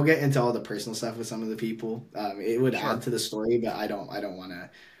 I won't get into all the personal stuff with some of the people. It would Sure. add to the story, but I don't want to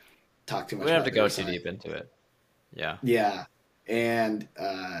talk too We much don't have about to their go too side. deep into it. Yeah. Yeah. And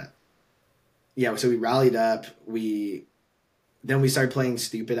yeah, so we rallied up. Then we started playing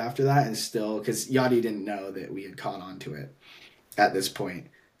stupid after that, and still, because Yachty didn't know that we had caught on to it at this point.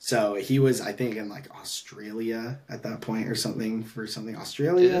 So he was, I think, in like Australia at that point or something for something Dude,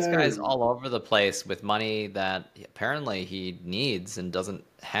 Australia. this Or, guy's all over the place with money that apparently he needs and doesn't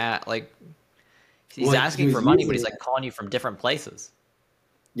have. Like, he's well, he asking was for money, but he's using like it. calling you from different places.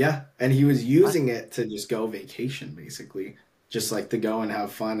 Yeah, and he was What? using it to just go vacation, basically, just like to go and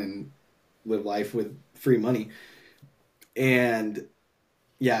have fun and live life with free money. And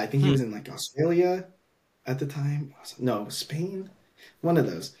yeah, I think he Hmm. was in like Australia at the time. No, Spain, one of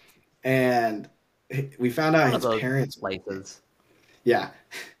those. And we found out One of his those parents. places. Yeah,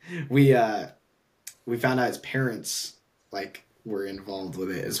 we uh we found out his parents like were involved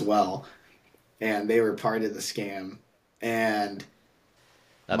with it as well, and they were part of the scam. And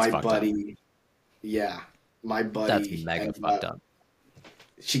That's my fucked up. buddy, yeah, my That's buddy mega ended fucked up up.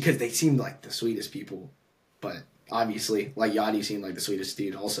 because they seemed like the sweetest people, but obviously, like Yadi seemed like the sweetest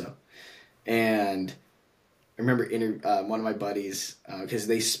dude also. And I remember one of my buddies because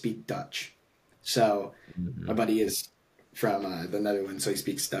they speak Dutch, so my Mhm. buddy is from the Netherlands, so he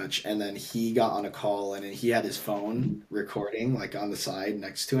speaks Dutch. And then he got on a call, and then he had his phone recording like on the side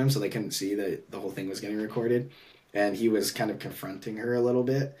next to him, so they couldn't see that the whole thing was getting recorded. And he was kind of confronting her a little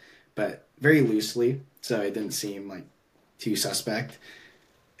bit, but very loosely, so it didn't seem like too suspect.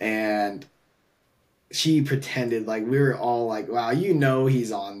 And she pretended like we were all like, "Wow, you know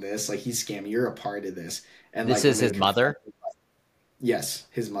he's on this. Like he's scamming. You're a part of this." And This like when is they his mother? confronted, yes,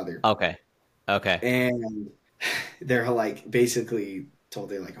 his mother. Okay. Okay. And they're like basically told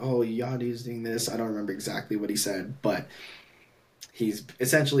they're like, oh, Yadi's doing this. I don't remember exactly what he said, but he's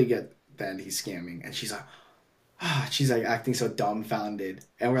essentially get then he's scamming, and she's like, ah, she's like acting so dumbfounded,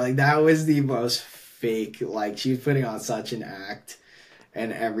 and we're like, that was the most fake. Like she's putting on such an act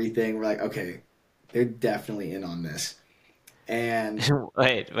and everything. We're like, okay, they're definitely in on this, and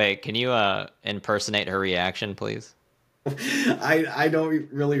Wait, can you impersonate her reaction, please? I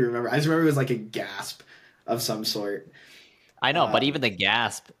don't really remember. I just remember it was like a gasp of some sort. I know, but Um, even the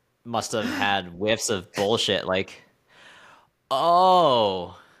gasp must have had whiffs of bullshit like,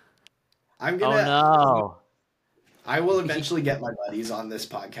 oh, I'm oh gonna no. I will He eventually get my buddies on this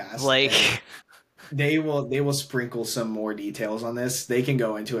podcast, and like they will sprinkle some more details on this. They can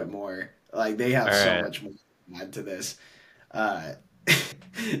go into it more. Like they have all so right. much more to add to this. Uh,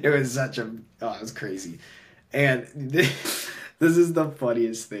 it was such a oh, it was crazy, and this is the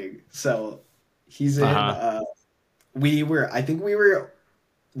funniest thing. So he's in. Uh-huh. We were. I think we were.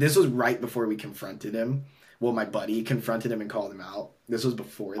 This was right before we confronted him. Well, my buddy confronted him and called him out. This was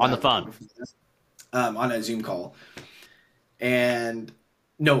before On the that, way phone. before that, on a Zoom call. And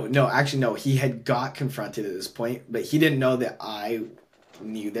no, no, actually, no. He had got confronted at this point, but he didn't know that I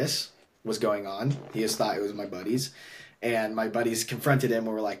knew this was going on. He just thought it was my buddies, and my buddies confronted him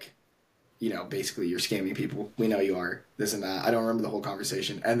and were like, basically, you're scamming people. We know you are this and that. I don't remember the whole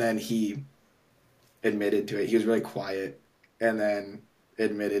conversation. And then he admitted to it. He was really quiet, and then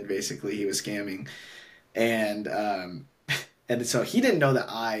admitted basically he was scamming, and and so he didn't know that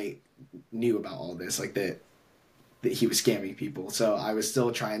I knew about all this, like that he was scamming people. So I was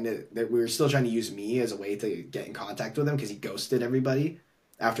still trying to that we were still trying to use me as a way to get in contact with him because he ghosted everybody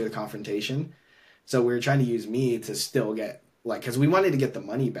after the confrontation. So we were trying to use me to still get like because we wanted to get the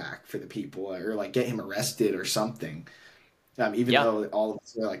money back for the people or like get him arrested or something. Even Yep. though all of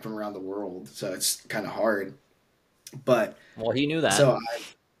us are like from around the world, so it's kind of hard. But Well, he knew that. so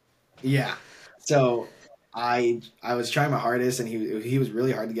yeah, so I was trying my hardest, and he was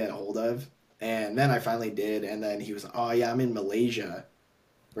really hard to get a hold of. And then I finally did, and then he was, oh yeah, I'm in Malaysia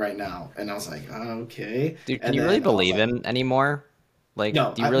right now, and I was like, oh, okay. Dude, can And you really then I was believe like, him anymore? Like,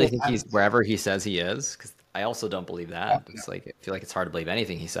 no, do you really think he's wherever he says he is? Because I also don't believe that. no, It's like I feel like it's hard to believe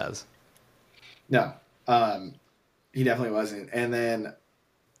anything he says. no, he definitely wasn't. And then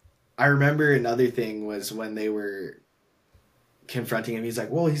I remember another thing was when they were confronting him. He's like,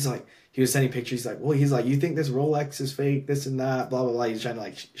 well, he's like, he was sending pictures. He's like, well, he's like, you think this Rolex is fake, this and that, blah blah blah. He's trying to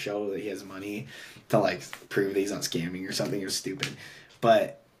like show that he has money to like prove that he's not scamming or something. It was stupid,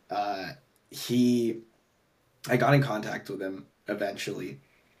 but he, I got in contact with him eventually,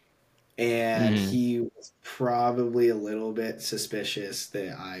 and Hmm. he was probably a little bit suspicious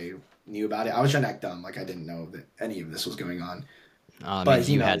that I knew about it. I was trying to act dumb, like I didn't know that any of this was going on, It but means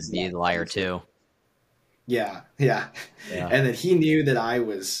he you had knows to be that the liar obviously. too. Yeah, yeah. Yeah. And then he knew that I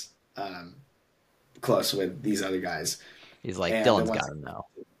was close with these other guys, He's like, and the Dylan's ones, got to know.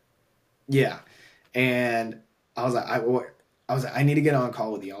 yeah. And I was like, I was like, I need to get on a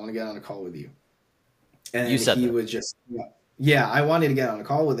call with you. I want to get on a call with you. And You then said he that. was just, yeah. I wanted to get on a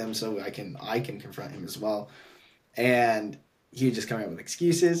call with him so I can confront him as well. And he would just come up with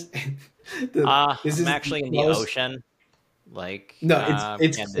excuses. This I'm is the actually in the most ocean. Like, no,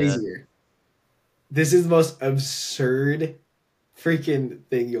 it's can't do it. crazier. This is the most absurd freaking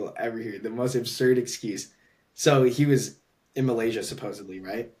thing you'll ever hear. The most absurd excuse. So he was in Malaysia supposedly,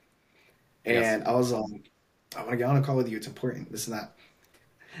 right? Yes. And I was like, I want to get on a call with you. It's important. This and that.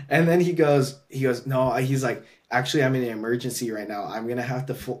 And then he goes, no. He's like, actually, I'm in an emergency right now. I'm gonna have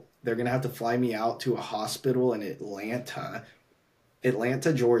to. They're gonna have to fly me out to a hospital in Atlanta,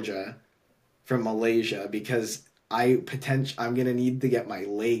 Georgia, from Malaysia because I'm gonna need to get my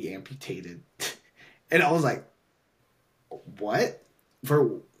leg amputated. And I was like, what?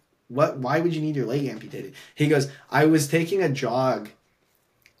 For what? Why would you need your leg amputated? He goes, I was taking a jog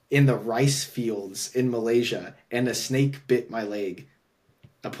in the rice fields in Malaysia, and a snake bit my leg,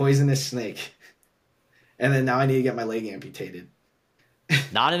 a poisonous snake, and then now I need to get my leg amputated.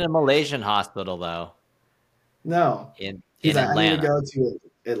 Not in a Malaysian hospital though. No, he's In like, I need to Atlanta. go to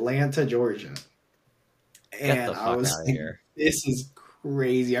Atlanta, Georgia, Get the and I fuck was out of like, here. this is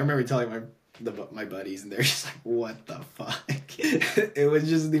crazy. I remember telling my buddies, and they're just like, what the fuck? It was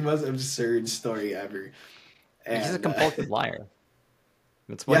just the most absurd story ever, He's a and compulsive liar.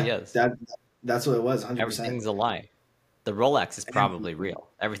 That's what he yeah, is. that's what it was, 100%. Everything's a lie. The Rolex is And probably real.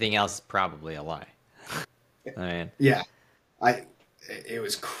 Everything else is probably a lie. I mean, yeah, I it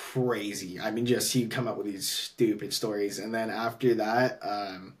was crazy. I mean, just he'd come up with these stupid stories, and then after that,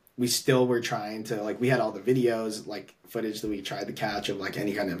 we still were trying to like we had all the videos, like footage that we tried to catch of like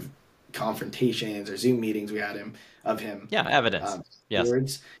any kind of confrontations or Zoom meetings we had of him Yeah, evidence. Yes.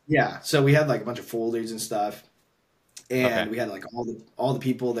 afterwards. Yeah, so we had like a bunch of folders and stuff, Okay. and we had like all the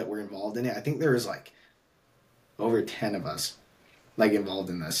people that were involved in it. I think there was like over 10 of us like involved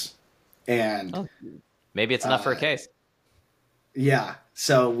in this, and Oh, maybe it's enough for a uh, case. yeah,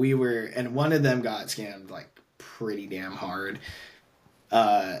 so we were, and one of them got scammed like pretty damn hard.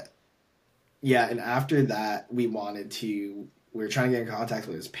 Uh, yeah, and after that, we were trying to get in contact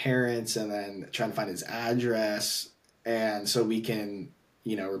with his parents and then trying to find his address. And so we can,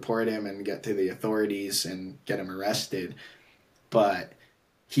 report him and get to the authorities and get him arrested. But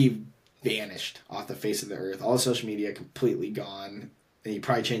he vanished off the face of the earth. All social media completely gone. And he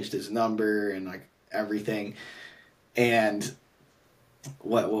probably changed his number and like everything. And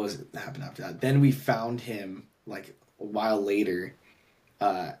what was it that happened after that? Then we found him like a while later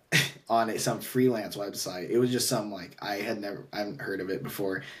uh, on some freelance website. It was just some like I haven't heard of it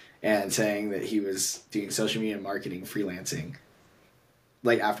before, and saying that he was doing social media marketing freelancing.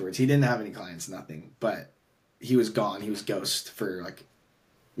 Like afterwards, he didn't have any clients, nothing, but he was gone. He was ghost for like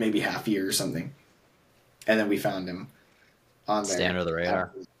maybe half year or something, and then we found him on Stay there, under the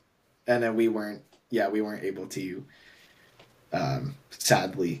radar. and then we weren't able to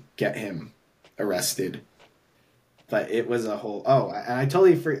sadly get him arrested. But it was a whole. Oh, and I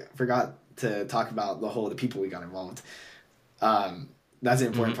totally forgot to talk about the people we got involved. That's an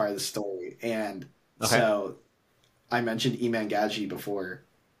important part of the story. And Okay. so I mentioned Iman Gadji before,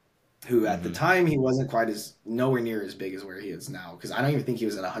 who at the time he wasn't quite nowhere near as big as where he is now. Because I don't even think he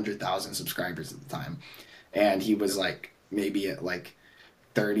was at 100,000 subscribers at the time, and he was like maybe at like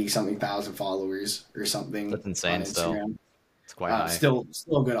 30 something thousand followers or something That's insane on still. Instagram. It's quite high. Still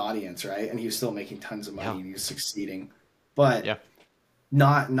a good audience, right? And he was still making tons of money Yeah. and he was succeeding, but Yeah.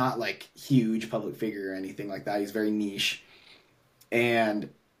 not like huge public figure or anything like that. He's very niche. And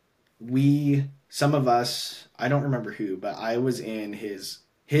some of us, I don't remember who, but I was in his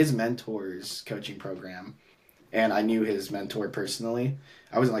mentor's coaching program, and I knew his mentor personally.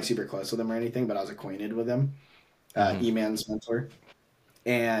 I wasn't like super close with him or anything, but I was acquainted with him, Eman's mentor.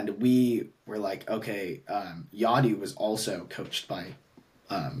 And we were like, okay, Yadu was also coached by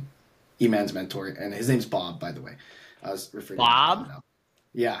Eman's mentor, and his name's Bob, by the way. I was referring to him as Bob? now.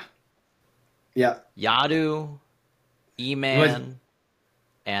 Yeah. Yeah. Yadu, E-Man,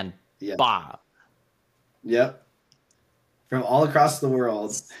 and Yeah. Bob. Yep. From all across the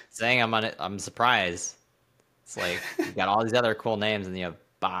world. Saying I'm surprised. It's like you got all these other cool names and you have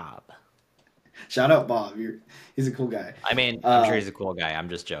Bob. Shout out Bob. He's a cool guy. I mean, I'm sure he's a cool guy. I'm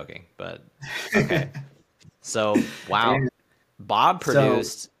just joking, but okay. So, wow. And Bob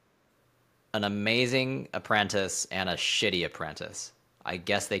produced an amazing apprentice and a shitty apprentice. I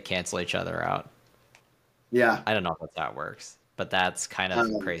guess they cancel each other out. Yeah. I don't know if that's how it works, but that's kind of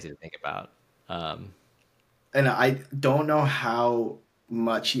crazy to think about. And I don't know how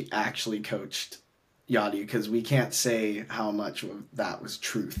much he actually coached Yadi, because we can't say how much of that was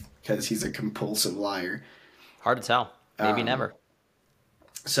truth, because he's a compulsive liar. Hard to tell. Maybe never.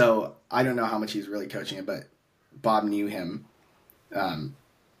 So I don't know how much he's really coaching it, but Bob knew him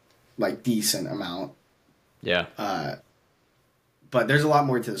like decent amount. Yeah. But there's a lot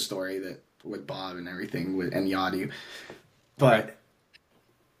more to the story that with Bob and everything and Yadi. But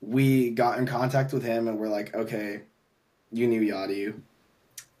we got in contact with him and we're like, okay, you knew Yadi.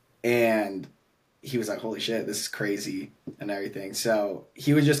 And he was like, holy shit, this is crazy and everything. So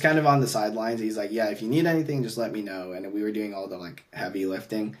he was just kind of on the sidelines. He's like, yeah, if you need anything, just let me know. And we were doing all the like heavy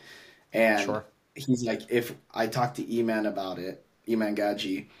lifting. And he's like, if I talked to Eman about it, Eman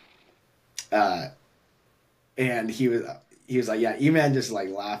Gadji, and he was like, yeah, Eman just like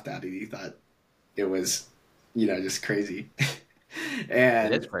laughed at it. He thought it was, just crazy.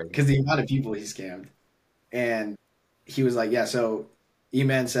 And it is crazy because the amount of people he scammed. And he was like, yeah, so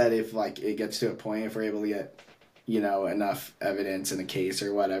Eman said if like it gets to a point, if we're able to get, enough evidence in a case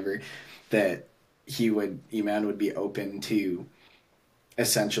or whatever, that Eman would be open to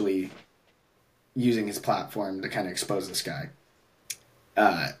essentially using his platform to kind of expose this guy.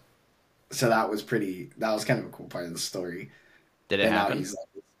 So that was kind of a cool part of the story. Did it happen? Now he's like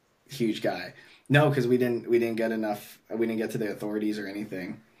this huge guy. No, because we didn't get enough. We didn't get to the authorities or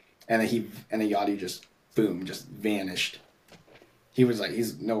anything, and then Yachty just boom, just vanished. He was like,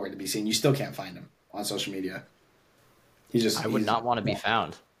 he's nowhere to be seen. You still can't find him on social media. I would not want to be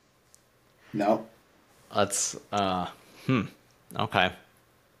found. No. That's okay.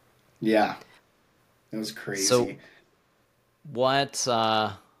 Yeah. It was crazy. So what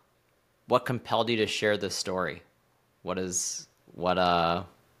compelled you to share this story? What are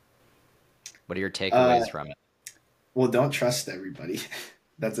your takeaways from it? Well, don't trust everybody.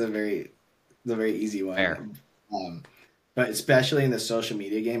 That's a very easy Fair. one. Um, but especially in the social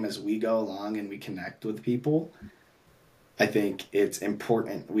media game, as we go along and we connect with people, I think it's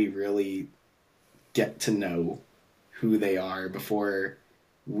important we really get to know who they are before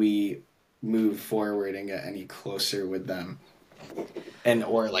we move forward and get any closer with them, and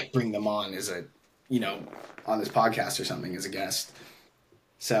or like bring them on as a, you know, on this podcast or something as a guest.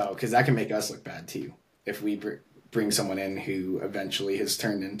 So because that can make us look bad too if we bring someone in who eventually has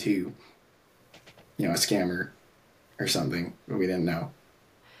turned into, you know, a scammer or something that we didn't know.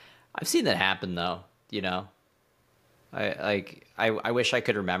 I've seen that happen though, you know. I wish I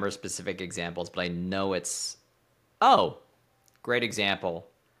could remember specific examples, but I know it's oh, great example.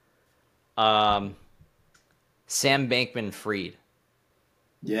 Um Sam Bankman-Fried,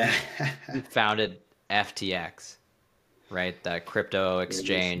 Yeah. who founded FTX, right? That crypto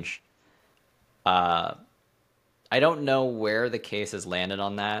exchange. Uh I don't know where the case has landed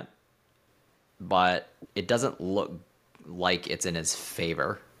on that, but it doesn't look like it's in his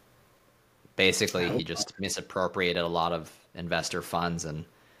favor. I Basically, he hope just misappropriated a lot of investor funds and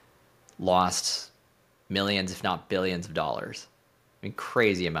lost millions, if not billions of dollars. I mean,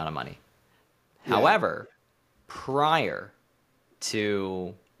 crazy amount of money. yeah. However, prior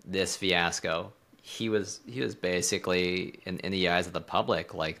to this fiasco, he was basically in the eyes of the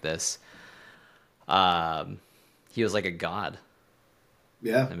public like this. Um, he was like a god.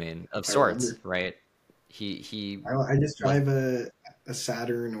 Yeah. I mean, of I sorts, remember. right? He I just was drive a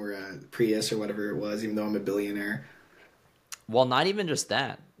Saturn or a Prius or whatever it was, even though I'm a billionaire. well, not even just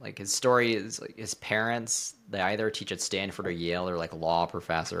that. Like his story is like his parents, they either teach at Stanford or Yale or like law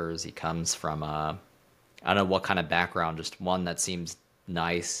professors. He comes from I don't know what kind of background, just one that seems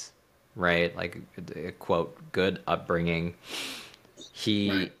nice, right? Like a quote, good upbringing. Right.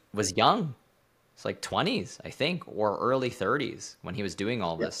 He was young. It's like 20s, I think, or early 30s when he was doing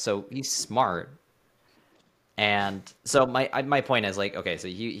all Yeah. this. So he's smart. And so my point is like, okay, so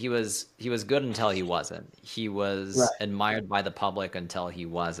he was good until he wasn't. He was Right. admired by the public until he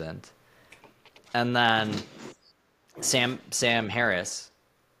wasn't. And then Sam Harris,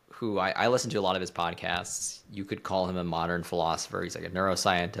 who I listen to a lot of his podcasts. You could call him a modern philosopher. He's like a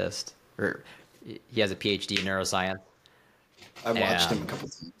neuroscientist, or he has a PhD in neuroscience. I've watched him a And couple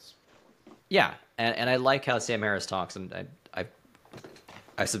times. yeah, and I like how Sam Harris talks, and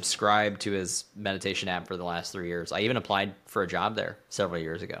I subscribed to his meditation app for the last 3 years. I even applied for a job there several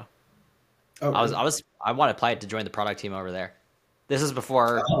years ago. Oh, I was really? I was I want to apply to join the product team over there. This is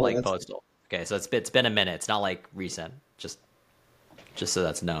before Oh, like that's Postal. Okay, so it's been a minute. It's not like recent. Just so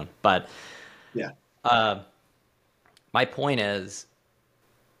that's known. But yeah. uh, my point is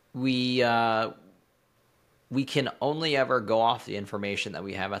we we can only ever go off the information that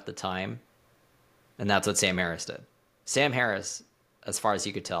we have at the time, and that's what Sam Harris did. Sam Harris, as far as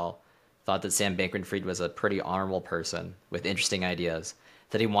you could tell, thought that Sam Bankman-Fried was a pretty honorable person with interesting ideas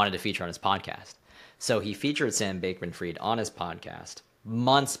that he wanted to feature on his podcast. So he featured Sam Bankman-Fried on his podcast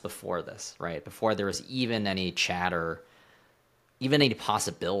months before this, right? Before there was even any chatter, even any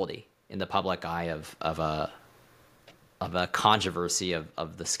possibility in the public eye of a controversy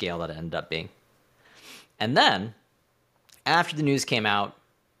of the scale that it ended up being. And then after the news came out,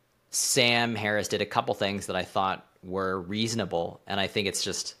 Sam Harris did a couple things that I thought were reasonable, and I think it's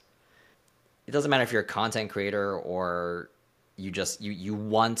just it doesn't matter if you're a content creator or you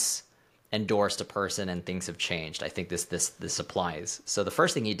once endorsed a person and things have changed. I think this applies. So the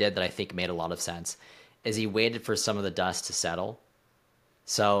first thing he did that I think made a lot of sense is he waited for some of the dust to settle.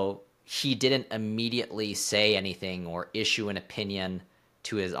 So he didn't immediately say anything or issue an opinion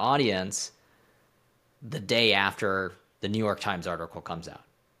to his audience the day after the New York Times article comes out,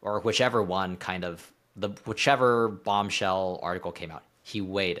 or whichever one kind of whichever bombshell article came out. He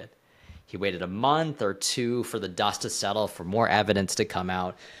waited. He waited a month or two for the dust to settle, for more evidence to come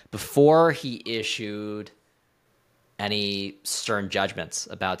out before he issued any stern judgments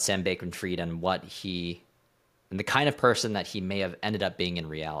about Sam Bankman-Fried and what he and the kind of person that he may have ended up being in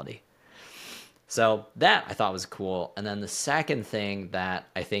reality. So that I thought was cool. And then the second thing that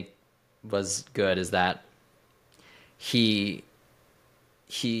I think was good is that he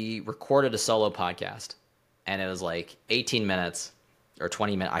he recorded a solo podcast, and it was like 18 minutes or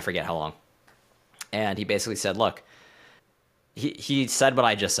 20 minutes, I forget how long. And he basically said, look, he said what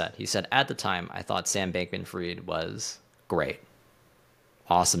I just said. He said, at the time, I thought Sam Bankman-Fried was great.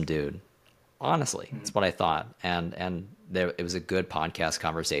 Awesome dude. Honestly, it's what I thought. And it was a good podcast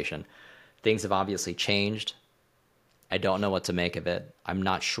conversation. Things have obviously changed. I don't know what to make of it. I'm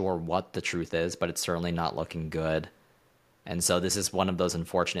not sure what the truth is, but it's certainly not looking good. And so this is one of those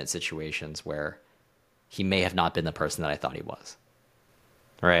unfortunate situations where he may have not been the person that I thought he was.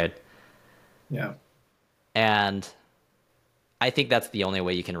 right? Yeah. And I think that's the only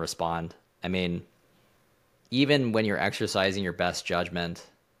way you can respond. I mean, even when you're exercising your best judgment,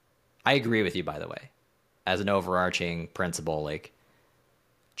 I agree with you, by the way, as an overarching principle, like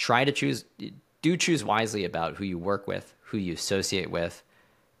try to choose wisely about who you work with, who you associate with,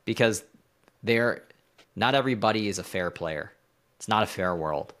 because they're not everybody is a fair player. It's not a fair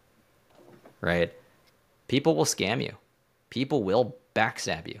world, right? People will scam you. People will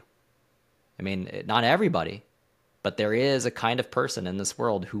backstab you. I mean, not everybody, but there is a kind of person in this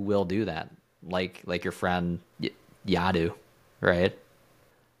world who will do that, like your friend Yadu, right?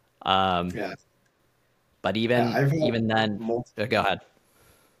 Um, Yeah. but Yeah. I've had even then, multiple, go ahead.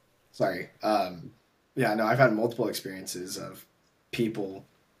 sorry. Yeah, no, I've had multiple experiences of people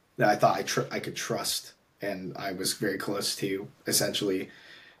that I thought I could trust and I was very close to. Essentially,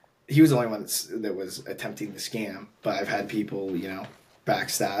 he was the only one that was attempting the scam, but I've had people,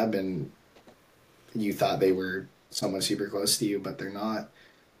 backstab, and you thought they were someone super close to you, but they're not.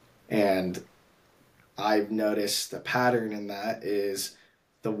 And I've noticed a pattern in that is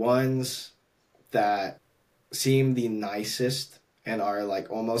the ones that seem the nicest and are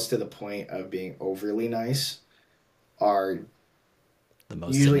like almost to the point of being overly nice are The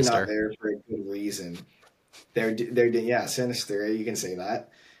most usually not sinister. there for a good reason. They're yeah, sinister, you can say that.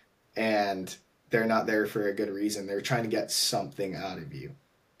 And they're not there for a good reason. They're trying to get something out of you.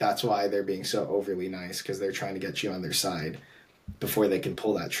 That's why they're being so overly nice, because they're trying to get you on their side before they can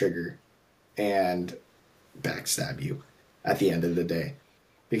pull that trigger and backstab you at the end of the day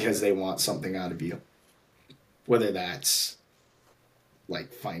because they want something out of you. Whether that's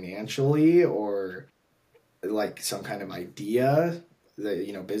like financially or like some kind of idea,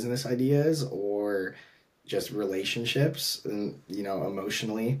 business ideas, or just relationships and,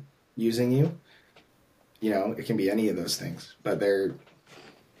 emotionally using you. It can be any of those things, but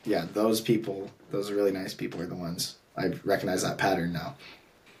yeah, those people, those really nice people are the ones. I recognize that pattern now.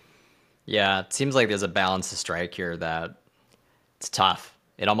 Yeah, it seems like there's a balance to strike here that it's tough.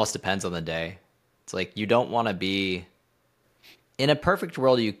 It almost depends on the day. It's like you don't want to be in a perfect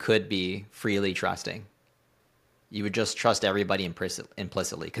world. You could be freely trusting. You would just trust everybody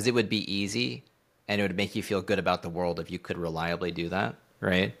implicitly because it would be easy and it would make you feel good about the world if you could reliably do that,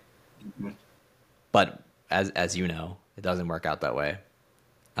 right? Mhm. But as you know, it doesn't work out that way.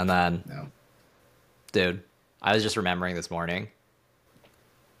 And then, No. dude, I was just remembering this morning.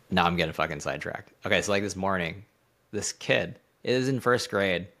 Now I'm getting fucking sidetracked. Okay, so like this morning, this kid is in first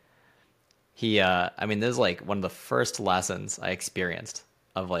grade. I mean, this is like one of the first lessons I experienced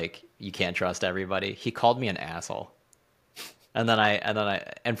of like you can't trust everybody. He called me an asshole.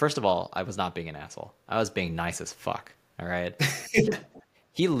 And first of all, I was not being an asshole. I was being nice as fuck. All right.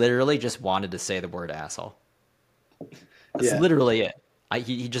 He literally just wanted to say the word asshole. That's Yeah. literally it.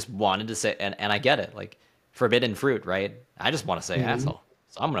 He just wanted to say, and I get it. Like forbidden fruit, right? I just want to say Hmm. asshole.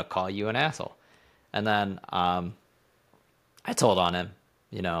 So I'm gonna call you an asshole. And then I told on him,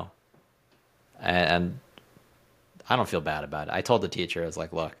 you know, and I don't feel bad about it. I told the teacher, I was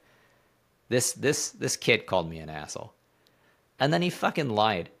like, look, this kid called me an asshole. And then he fucking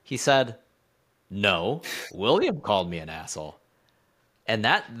lied. He said, no, William called me an asshole. And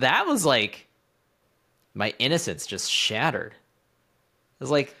that was like my innocence just shattered. It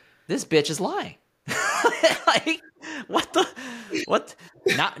was like, this bitch is lying. Like, what the what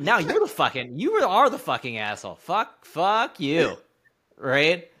now you are the fucking asshole. Fuck you.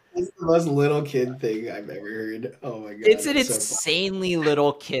 Right? That's the most little kid thing I've ever heard. Oh my It's god, an that's so funny. insanely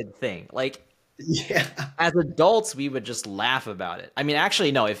little kid thing. Like Yeah. as adults we would just laugh about it. I mean,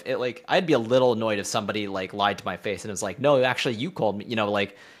 actually no, if it like I'd be a little annoyed if somebody like lied to my face and it was like, "No, actually you called me."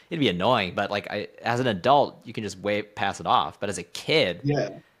 Like it'd be annoying, but like I as an adult, you can just pass it off. But as a kid, Yeah.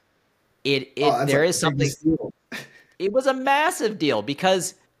 Oh, it that's there like is the something. biggest deal. It was a massive deal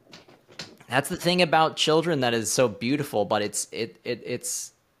because that's the thing about children that is so beautiful, but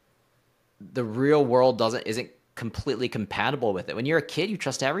it's the real world isn't completely compatible with it. When you're a kid, you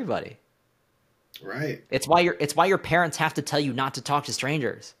trust everybody. Right. It's why your parents have to tell you not to talk to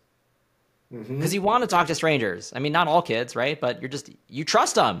strangers because Hmm. you want to talk to strangers. I mean, not all kids, right? But you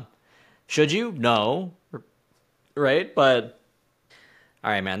trust them. Should you? No, right? But all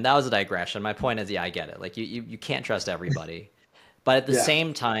right, man, that was a digression. My point is, yeah, I get it. Like you can't trust everybody, but at the Yeah.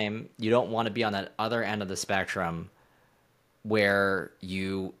 same time, you don't want to be on that other end of the spectrum where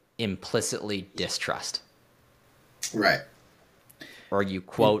you implicitly distrust Right. or you It-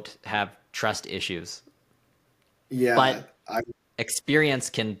 quote have trust issues. yeah. But experience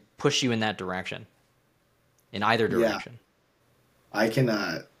can push you in that direction, in either Yeah. direction. I can.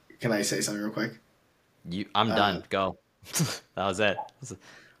 Can I say something real quick? I'm Uh, done. Go. That was it.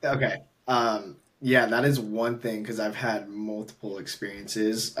 Okay. Yeah, that is one thing because I've had multiple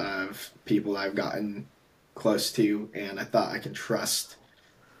experiences of people I've gotten close to, and I thought I can trust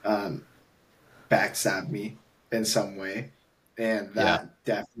um, backstab me in some way, and Yeah. that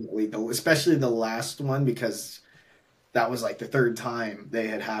definitely, especially the last one, because that was like the third time they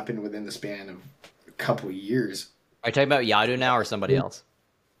had happened within the span of a couple years. Are you talking about Yadu now or somebody else?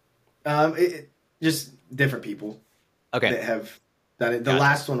 Just different people Okay. that have done it. The Gotcha.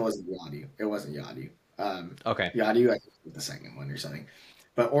 last one wasn't Yadu. It wasn't Yadu. Okay. Yadu, I think was the second one or something.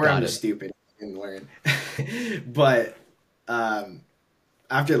 But or I'm Got just it. stupid and learn. But um,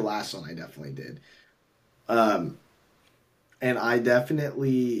 after the last one, I definitely did. Um, and I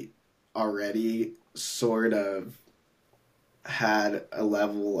definitely already sort of had a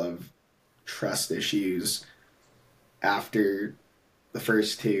level of trust issues after the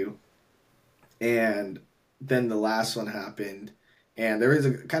first two, and then the last one happened, and there was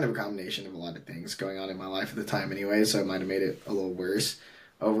a kind of a combination of a lot of things going on in my life at the time anyway, so it might have made it a little worse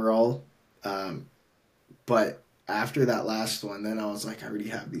overall. um, but after that last one, then I was like, I already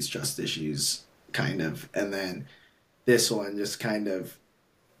have these trust issues kind of, and then this one just kind of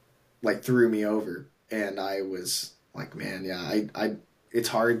like threw me over, and I was like, man, yeah, I it's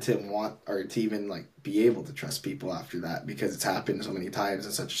hard to want or to even like be able to trust people after that because it's happened so many times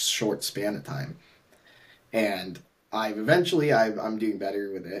in such a short span of time. And I'm doing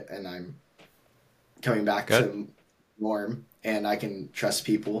better with it, and I'm coming back Good. to norm, and I can trust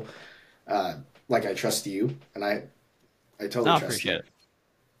people, uh, like I trust you, and I No, totally I trust appreciate you. it.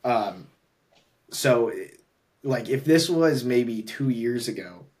 Um, so like if this was maybe 2 years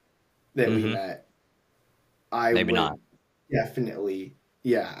ago that we Mm-hmm. met, I Maybe not. would definitely,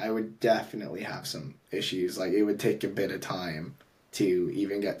 yeah, I would definitely have some issues. Like it would take a bit of time to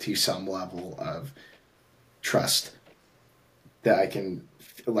even get to some level of trust that I can,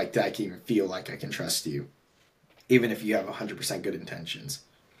 like, that I can even feel like I can trust you, even if you have 100% good intentions.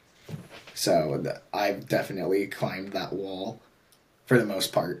 So I've definitely climbed that wall for the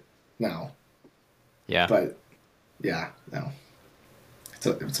most part now. Yeah. But yeah, no,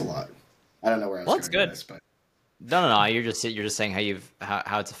 it's a lot. I don't know where I was Well, it's going with good. this, but No, no, no. You're just saying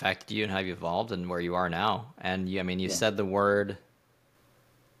how it's affected you and how you've evolved and where you are now. And you, I mean, you yeah, said the word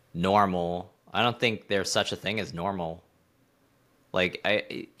normal. I don't think there's such a thing as normal. Like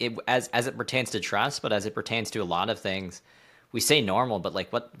as it pertains to trust, but as it pertains to a lot of things, we say normal, but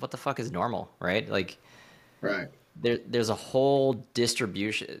like what the fuck is normal, right? Like right. there's a whole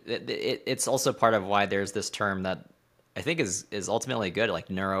distribution. It's also part of why there's this term that I think is ultimately good, like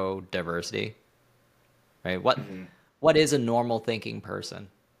neurodiversity, right? Hmm. What is a normal thinking person?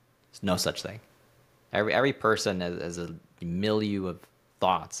 There's no such thing. Every person has a milieu of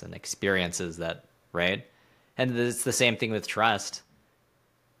thoughts and experiences that, right? And it's the same thing with trust.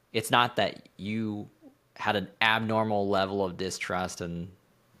 It's not that you had an abnormal level of distrust and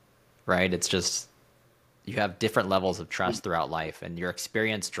right. It's just you have different levels of trust throughout life, and your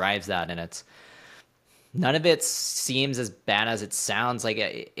experience drives that. And it's none of it seems as bad as it sounds. Like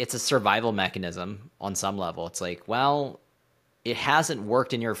it's a survival mechanism on some level. It's like, well, it hasn't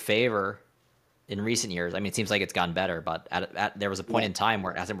worked in your favor in recent years. I mean, it seems like it's gotten better, but there was a point Yeah, in time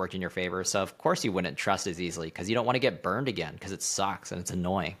where it hasn't worked in your favor. So of course you wouldn't trust as easily because you don't want to get burned again because it sucks and it's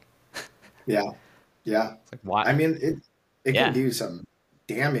annoying. yeah, yeah. It's like why? I mean, it can Yeah, do some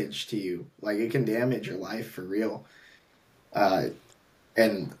damage to you. Like it can damage your life for real. Uh,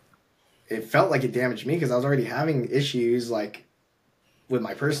 and it felt like it damaged me because I was already having issues like with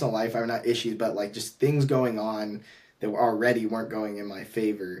my personal life. I'm not issues, but like just things going on that were already weren't going in my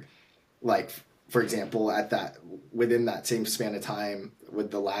favor. Like for example, at that within that same span of time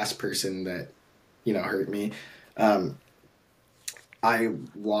with the last person that hurt me, um, I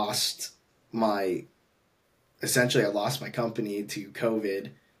lost my essentially I lost my company to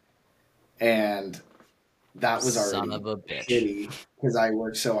COVID, and that was son already of a bitch. shitty because I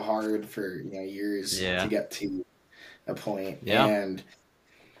worked so hard for years to Yeah, get to a point, yeah. and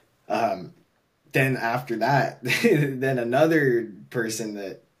um, then after that, then another person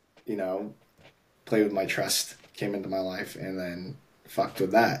that you know played with my trust came into my life, and then fucked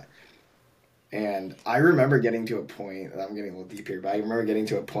with that. And I remember getting to a point. I'm getting a little deep here, but I remember getting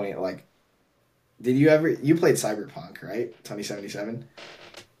to a point like, did you played Cyberpunk, right? 2077.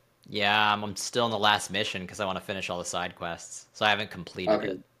 Yeah, I'm still in the last mission because I want to finish all the side quests. So I haven't completed Okay,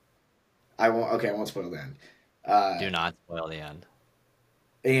 it. I won't. Okay, I won't spoil that. Uh, Do not spoil the end.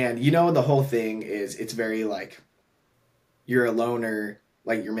 and the whole thing is it's very like you're a loner,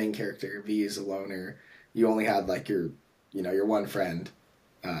 like your main character V is a loner. You only had like your one friend,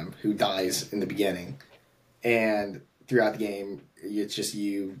 who dies in the beginning, and throughout the game, it's just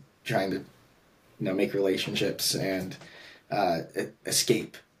you trying to make relationships and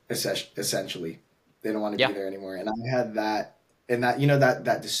escape essentially. They don't want to Yeah. be there anymore, and I had that, and that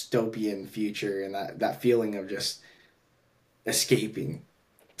that dystopian future, and that feeling of just escaping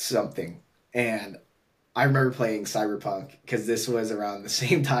something. And I remember playing Cyberpunk because this was around the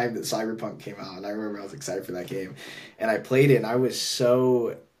same time that Cyberpunk came out, and I remember I was excited for that game, and I played it, and I was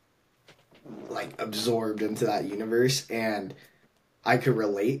so like absorbed into that universe, and I could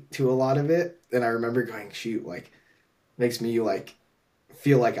relate to a lot of it. And I remember going, shoot, like makes me like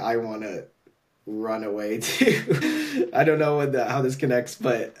feel like I want to run away too. I don't know how this connects,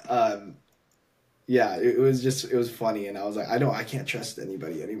 but yeah, it was funny, and I was like, I can't trust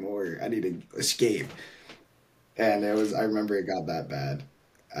anybody anymore. I need to escape. And I remember it got that bad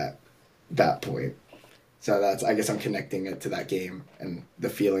at that point. So that's, I guess I'm connecting it to that game and the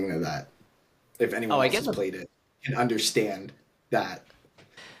feeling of that. If Oh, anyone else has played it, can understand that.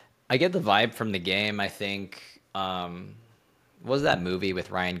 I get the vibe from the game. I think, what was that movie with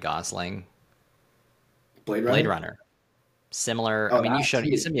Ryan Gosling? Blade Blade Runner? Runner. Similar. I Oh, mean, that you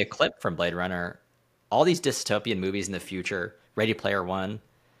too. sent me a clip from Blade Runner. All these dystopian movies in the future, Ready Player One,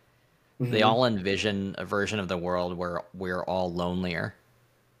 they Hmm. all envision a version of the world where we're all lonelier,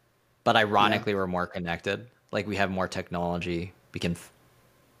 but Yeah. ironically, we're more connected. Like we have more technology. We have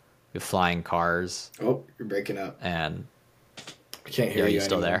flying cars, Oh, you're breaking up. and I can't yeah, hear are you you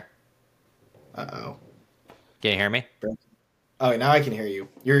still anymore. there? Uh-oh. Can you hear me? Oh, now I can hear you.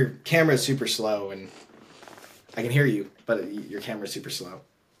 Your camera is super slow, and I can hear you, but your camera's super slow,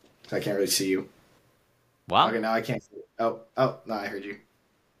 so I can't really see you. Well, Okay, now I can't see you. Oh, no, I heard you.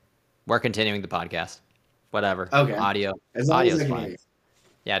 we're continuing the podcast. Whatever. Okay. As long as Audio's I can hear fine. you.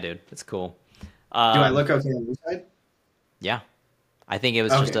 Yeah, dude, it's cool. Do I Um, look okay on your side? yeah, I think it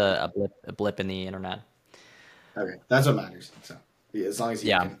was just Okay. a blip in the internet. Okay. That's what matters. So, yeah, as long as you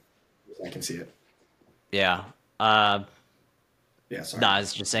Yeah, can, I can see it. yeah. Uh, Yeah, no, sorry. I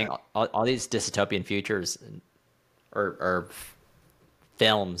was just saying all these dystopian futures or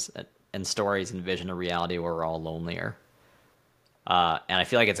films and stories envision a reality where we're all lonelier. And I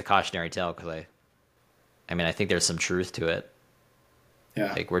feel like it's a cautionary tale because I mean, I think there's some truth to it.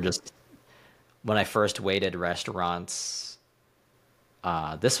 Yeah. Like we're just when I first waited restaurants,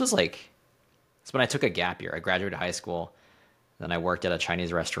 this was like it's when I took a gap year. I graduated high school, then I worked at a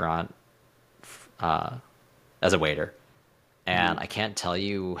Chinese restaurant as a waiter, and Mhm. I can't tell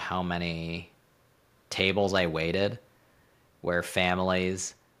you how many tables I waited where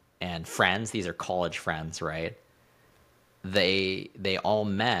families and friends, these are college friends, right? They all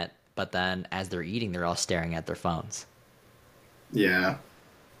met, but then as they're eating, they're all staring at their phones. Yeah.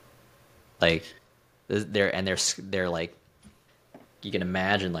 Like they're like you can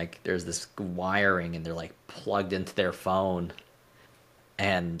imagine like there's this wiring and they're like plugged into their phone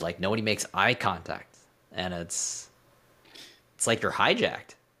and like nobody makes eye contact and it's like you're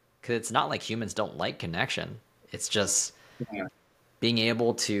hijacked because it's not like humans don't like connection. It's just Yeah. being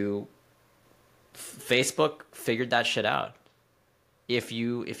able to Facebook figured that shit out. If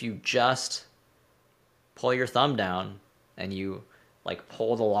you just pull your thumb down and you like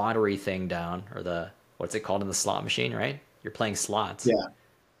pull the lottery thing down or the what's it called in the slot machine, right? You're playing slots Yeah.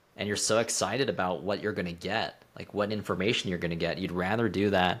 and you're so excited about what you're going to get, like what information you're going to get. You'd rather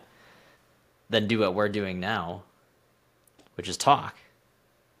do that than do what we're doing now, which is talk.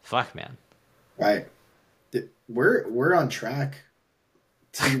 Fuck, man. Right. We're on track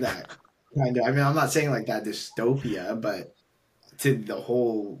to that kind of. I mean, I'm not saying like that dystopia, but to the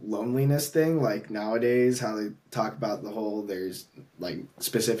whole loneliness thing, like nowadays, how they talk about the whole, there's like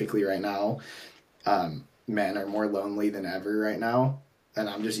specifically right now, men are more lonely than ever right now. And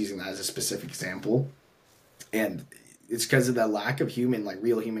I'm just using that as a specific example. And it's because of the lack of human, like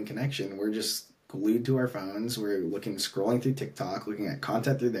real human connection. We're just glued to our phones. We're scrolling through TikTok, looking at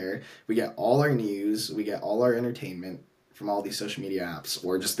content through there. We get all our news, we get all our entertainment from all these social media apps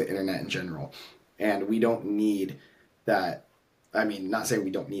or just the internet in general. And we don't need that. I mean, not saying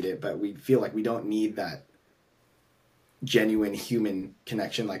we don't need it, but we feel like we don't need that genuine human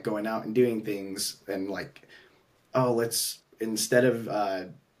connection, like going out and doing things and like, oh, let's, instead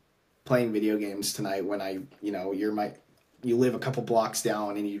of playing video games tonight when you live a couple blocks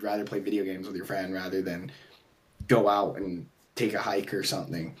down and you'd rather play video games with your friend rather than go out and take a hike or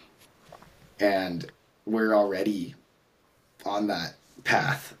something. And we're already on that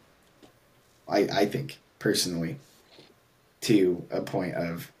path, I think, personally, to a point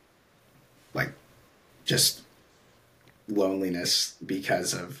of like just loneliness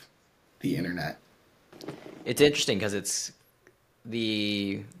because of the internet. It's interesting because it's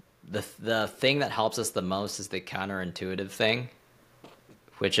the the thing that helps us the most is the counterintuitive thing,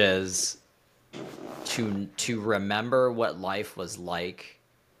 which is to remember what life was like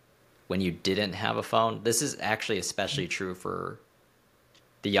when you didn't have a phone. This is actually especially true for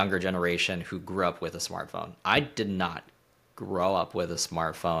the younger generation who grew up with a smartphone. I did not grow up with a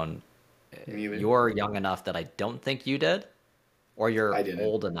smartphone. Me either. You're young enough that I don't think you did, or you're I didn't.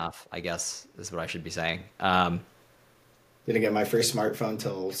 old enough, I guess is what I should be saying. Didn't get my first smartphone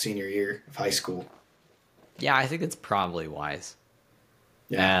till senior year of high school. Yeah, I think it's probably wise.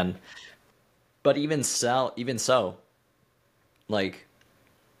 Yeah. And but even so, like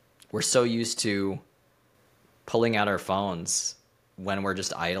we're so used to pulling out our phones when we're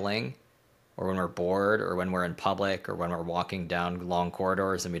just idling or when we're bored or when we're in public or when we're walking down long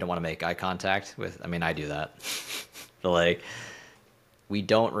corridors and we don't want to make eye contact with, I mean, I do that. But like we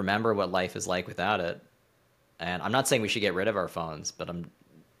don't remember what life is like without it. And I'm not saying we should get rid of our phones, but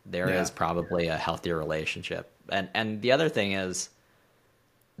there Yeah. is probably a healthier relationship. And the other thing is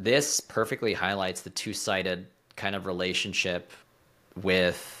this perfectly highlights the two-sided kind of relationship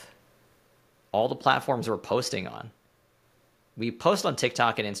with all the platforms we're posting on. We post on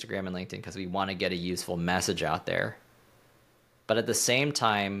TikTok and Instagram and LinkedIn because we want to get a useful message out there. But at the same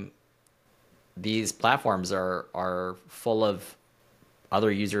time, these platforms are full of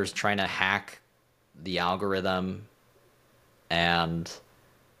other users trying to hack the algorithm, and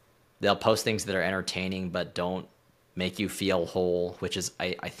they'll post things that are entertaining but don't make you feel whole, which is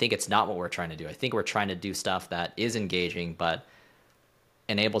I think it's not what we're trying to do. I think we're trying to do stuff that is engaging but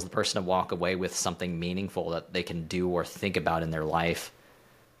enables the person to walk away with something meaningful that they can do or think about in their life.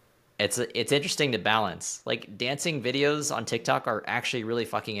 It's interesting to balance. Like dancing videos on TikTok are actually really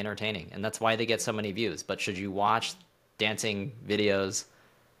fucking entertaining, and that's why they get so many views. But should you watch dancing videos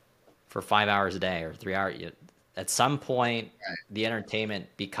for 5 hours a day or 3 hours? At some point, the entertainment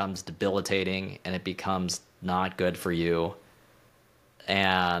becomes debilitating and it becomes not good for you.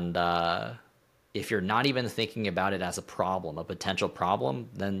 And if you're not even thinking about it as a problem, a potential problem,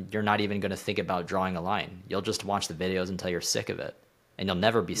 then you're not even going to think about drawing a line. You'll just watch the videos until you're sick of it. And you'll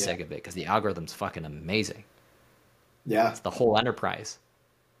never be sick of it because the algorithm's fucking amazing. Yeah. It's the whole enterprise.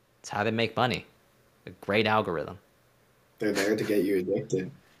 It's how they make money. A great algorithm. They're there to get you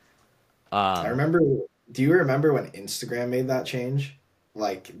addicted. I remember, do you remember when Instagram made that change?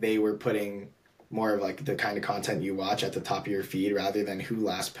 Like they were putting more of like the kind of content you watch at the top of your feed rather than who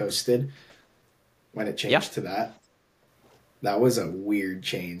last posted when it Yeah. changed to that. That was a weird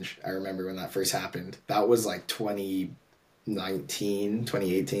change. I remember when that first happened. That was like 2019,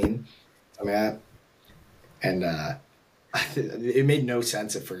 2018, something like that. And it made no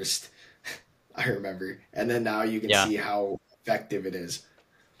sense at first. I remember. And then now you can Yeah. see how effective it is.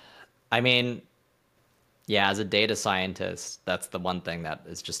 I mean, yeah, as a data scientist, that's the one thing that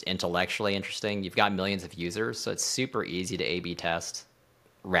is just intellectually interesting. You've got millions of users, so it's super easy to A/B test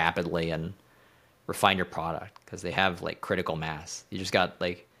rapidly and refine your product because they have like critical mass. You just got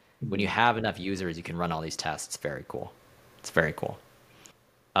like when you have enough users, you can run all these tests. It's very cool. It's very cool.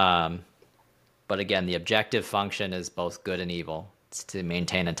 But again, the objective function is both good and evil. It's to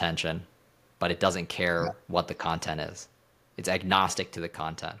maintain attention, but it doesn't care what the content is. It's agnostic to the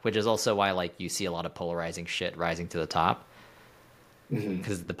content, which is also why like you see a lot of polarizing shit rising to the top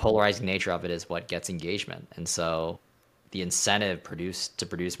because the polarizing nature of it is what gets engagement. And so the incentive to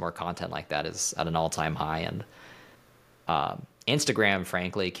produce more content like that is at an all-time high. And Instagram,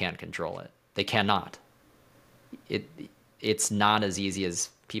 frankly, can't control it. They cannot. It's not as easy as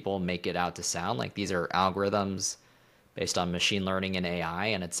people make it out to sound. Like these are algorithms based on machine learning and AI,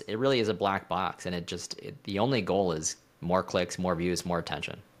 and it really is a black box. And the only goal is more clicks, more views, more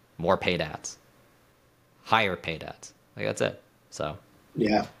attention, more paid ads, higher paid ads. Like that's it. So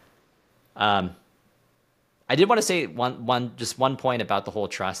Yeah. I did want to say one point about the whole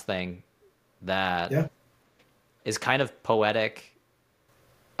trust thing that Yeah. is kind of poetic.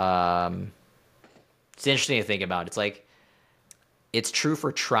 It's interesting to think about. It's like it's true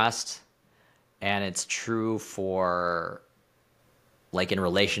for trust, and it's true for like in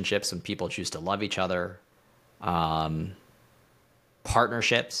relationships when people choose to love each other,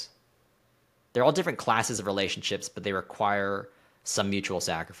 partnerships. They're all different classes of relationships, but they require some mutual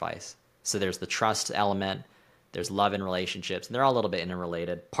sacrifice. So there's the trust element, there's love in relationships, and they're all a little bit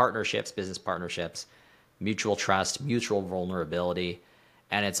interrelated. Partnerships, business partnerships, mutual trust, mutual vulnerability,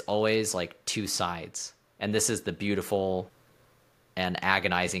 and it's always like two sides. And this is the beautiful and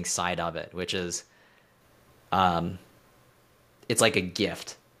agonizing side of it, which is it's like a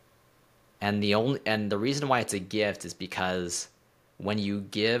gift. And the reason why it's a gift is because when you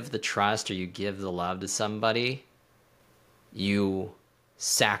give the trust or you give the love to somebody, you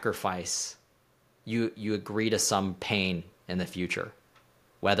sacrifice, you agree to some pain in the future,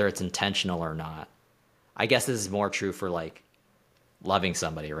 whether it's intentional or not. I guess this is more true for like loving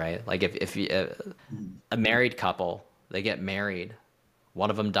somebody, right? Like if you, a married couple, they get married,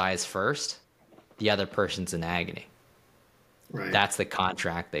 one of them dies first, the other person's in agony. Right. That's the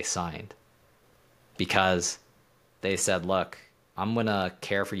contract they signed, because they said, look, I'm going to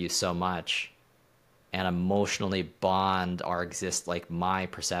care for you so much and emotionally bond like my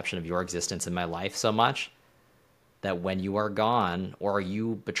perception of your existence in my life so much that when you are gone or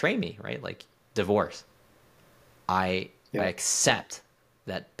you betray me, right? Like divorce, I accept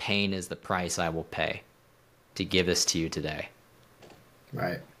that pain is the price I will pay to give this to you today.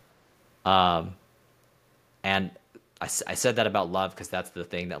 Right. And I said that about love because that's the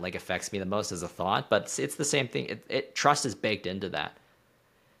thing that like affects me the most as a thought, but it's the same thing. Trust is baked into that.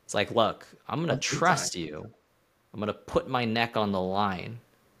 It's like, look, I'm going to trust you. I'm going to put my neck on the line,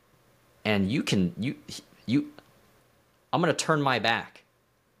 and I'm going to turn my back.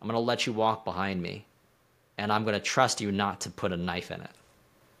 I'm going to let you walk behind me, and I'm going to trust you not to put a knife in it.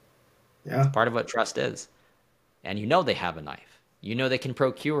 Yeah. Part of what trust is. And you know they have a knife. You know they can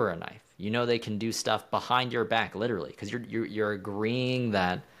procure a knife. You know they can do stuff behind your back, literally, because you're agreeing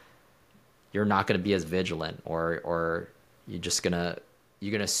that you're not going to be as vigilant, or you're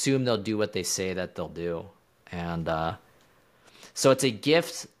gonna assume they'll do what they say that they'll do. And so it's a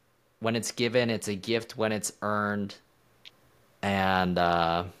gift when it's given. It's a gift when it's earned. And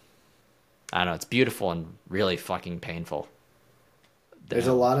I don't know. It's beautiful and really fucking painful. There's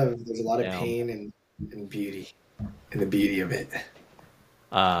a lot of pain and beauty in the beauty of it.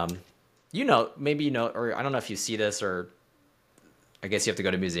 Maybe or I don't know if you see this, or I guess you have to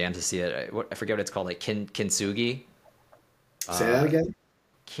go to a museum to see it. I forget what it's called, like kintsugi. Say that again.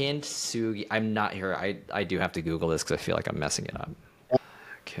 Kintsugi. I'm not here. I do have to Google this because I feel like I'm messing it up.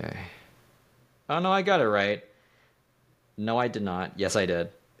 Okay. Oh no, I got it right. No, I did not. Yes, I did.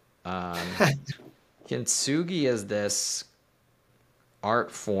 Kintsugi is this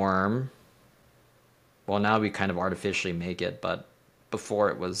art form. Well, now we kind of artificially make it, but before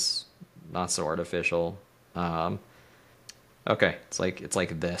it was not so artificial. Okay, it's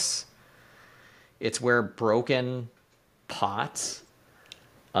like this. It's where broken pots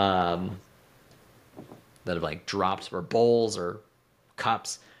that have like dropped, or bowls or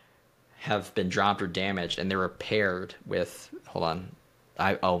cups have been dropped or damaged, and they're repaired with, hold on,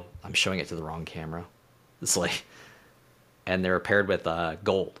 I'm showing it to the wrong camera. It's like, and they're repaired with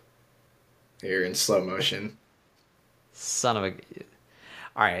gold. Here in slow motion. Son of a.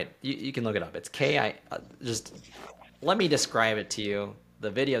 All right, you can look it up. It's just let me describe it to you. The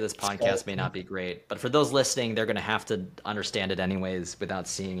video of this podcast may not be great, but for those listening, they're going to have to understand it anyways without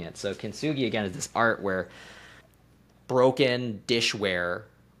seeing it. So kintsugi, again, is this art where broken dishware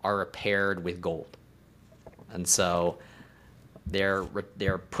are repaired with gold. And so they're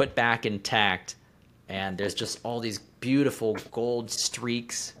put back intact, and there's just all these beautiful gold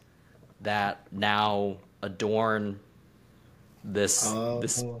streaks that now adorn this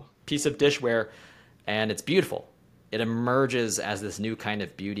piece of dishware, and it's beautiful. It emerges as this new kind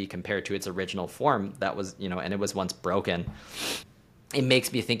of beauty compared to its original form that was, and it was once broken. It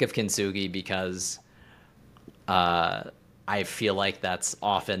makes me think of kintsugi because I feel like that's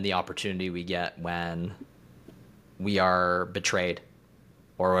often the opportunity we get when we are betrayed,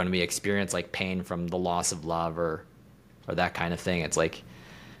 or when we experience like pain from the loss of love, or that kind of thing. It's like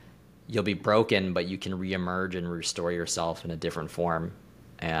you'll be broken, but you can reemerge and restore yourself in a different form,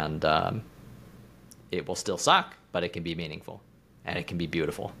 and it will still suck, but it can be meaningful and it can be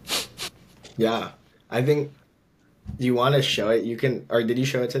beautiful. Yeah, I think. Do you want to show it? You can, or did you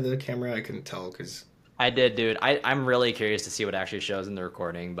show it to the camera? I couldn't tell because I did, dude. I'm really curious to see what actually shows in the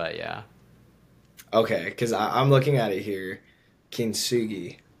recording, but yeah. Okay, because I'm looking at it here,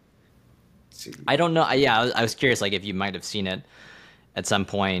 kintsugi. I don't know. Yeah, I was curious, like if you might have seen it at some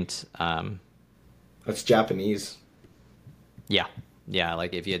point. That's Japanese. Yeah,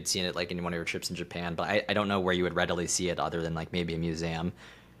 like if you had seen it like in one of your trips in Japan, but I don't know where you would readily see it other than like maybe a museum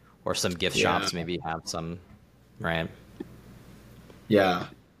or some gift shops maybe have some, right? Yeah,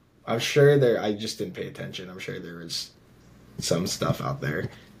 I'm sure there. I just didn't pay attention. I'm sure there was some stuff out there.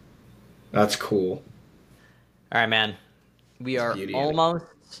 That's cool. All right, man. We are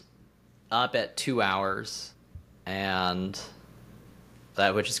almost up at 2 hours, and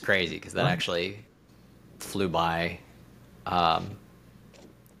which is crazy because that actually flew by.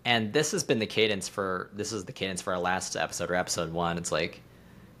 And this has been the cadence for our last episode, or episode 1. It's like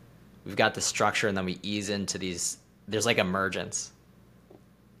we've got the structure, and then we ease into these. There's like emergence.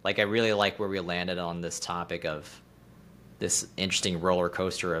 Like I really like where we landed on this topic of this interesting roller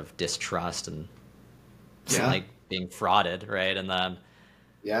coaster of distrust and Yeah. like being frauded, right? And then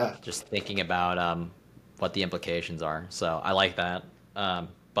Yeah. just thinking about what the implications are. So I like that.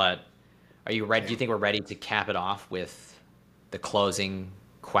 But are you ready? Do you think we're ready to cap it off with the closing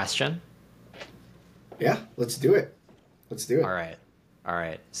question? Yeah. Let's do it. Let's do All it. right. All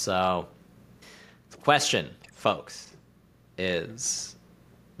right. So the question, folks, is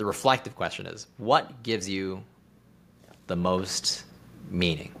the reflective question is what gives you the most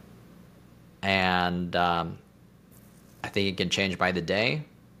meaning? And I think it can change by the day,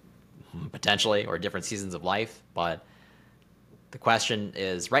 potentially, or different seasons of life. But the question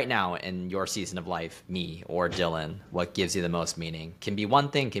is right now in your season of life, me or Dylan, what gives you the most meaning? Can be one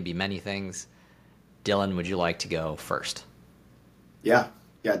thing, can be many things. Dylan, would you like to go first? Yeah.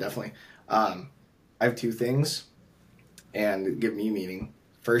 Yeah, definitely. I have two things and give me meaning.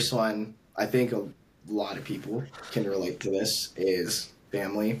 First one, I think a lot of people can relate to this is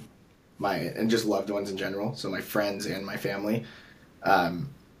family, and just loved ones in general. So my friends and my family. Um,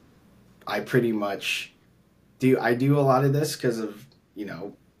 I pretty much do a lot of this because of,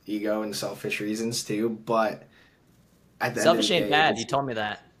 ego and selfish reasons too, but at the end of the Selfish ain't day, bad. You it's told me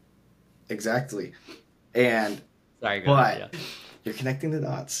that. exactly. And Sorry, go ahead. but Yeah. you're connecting the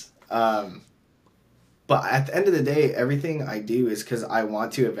dots. But at the end of the day, everything I do is because I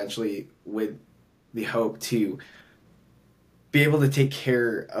want to eventually, with the hope to be able to take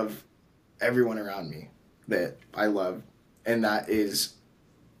care of everyone around me that I love, and that is,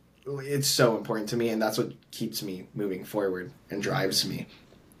 it's so important to me, and that's what keeps me moving forward and drives me.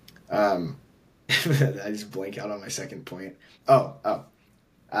 Um, I just blank out on my second point.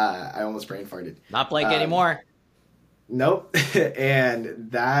 I almost brain farted. Not blank Um, anymore. nope.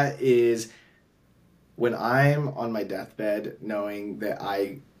 And that is when I'm on my deathbed, knowing that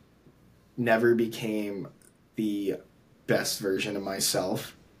I never became the best version of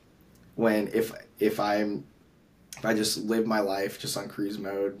myself. When if I just live my life just on cruise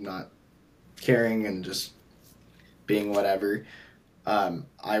mode, not caring and just being whatever,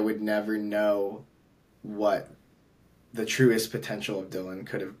 I would never know what the truest potential of Dylan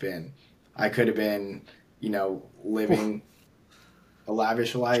could have been. I could have been, living a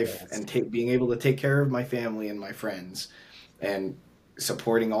lavish life Chance. and being able to take care of my family and my friends and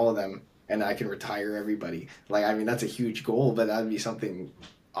supporting all of them, and I can retire everybody. Like, I mean, that's a huge goal, but that'd be something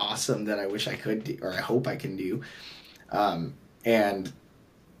awesome that I wish I could do, or I hope I can do. And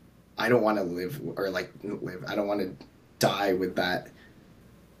I don't want to live. I don't want to die with that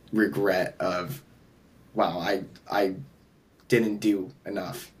regret of, wow, I didn't do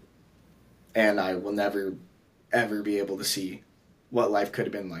enough, and I will never ever be able to see what life could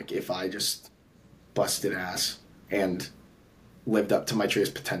have been like if I just busted ass and lived up to my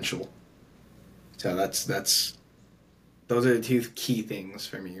truest potential. So that's those are the two key things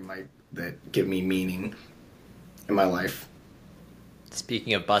for me, that give me meaning in my life.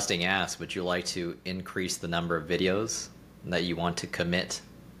 Speaking of busting ass, would you like to increase the number of videos that you want to commit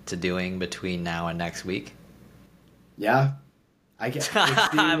to doing between now and next week? Yeah, I get.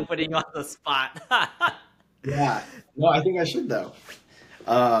 Let's I'm do. putting you on the spot. Yeah, no, I think I should though.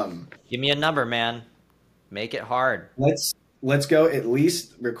 Um, Give me a number, man. Make it hard. let's go at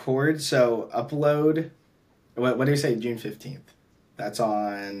least record. So upload. What do you say? June 15th. That's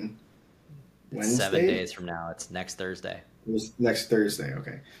on It's 7 Wednesday. days from now. It's next Thursday. It was next Thursday.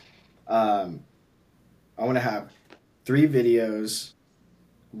 Okay. Um, I want to have 3 videos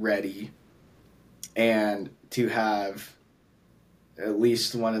ready, and to have at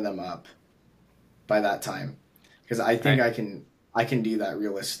least one of them up by that time, because I All think right. I can do that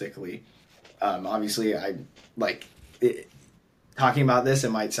realistically. Obviously, I like it, talking about this. It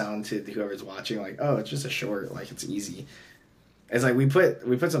might sound to whoever's watching like, oh, it's just a short, like it's easy. It's like we put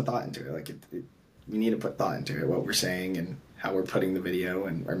some thought into it. Like we need to put thought into it, what we're saying and how we're putting the video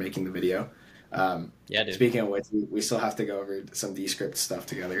and or making the video. Yeah, dude. Speaking of which, we still have to go over some Descript stuff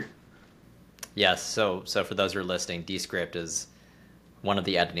together. Yes. So for those who are listening, Descript is one of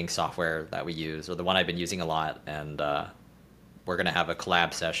the editing software that we use, or the one I've been using a lot, and we're gonna have a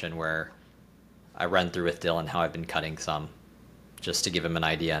collab session where I run through with Dylan how I've been cutting some, just to give him an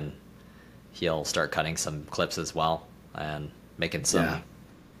idea, and he'll start cutting some clips as well and making some Yeah,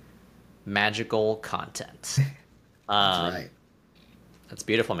 magical content. that's Um, right. that's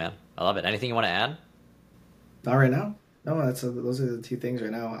beautiful, man. I love it. Anything you want to add? Not right now. No, those are the two things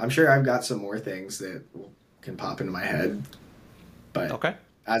right now. I'm sure I've got some more things that can pop into my head, but Okay.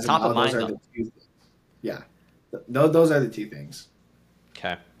 as of Top now, of those mind are though. the two. Yeah, those are the two things.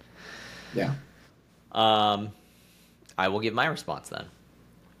 Okay. Yeah, Um, I will give my response then.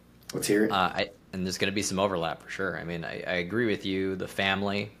 let's hear it. And there's going to be some overlap for sure. I mean, I agree with you. The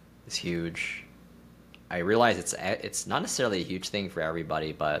family is huge. I realize it's not necessarily a huge thing for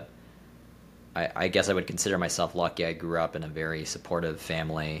everybody, but I guess I would consider myself lucky. I grew up in a very supportive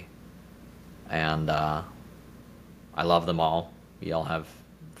family, and I love them all. We all have,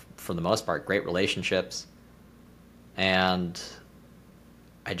 for the most part, great relationships, and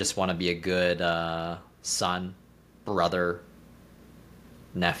I just want to be a good son, brother,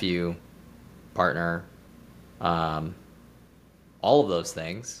 nephew, partner, all of those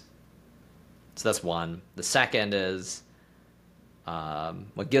things. So that's one. The second is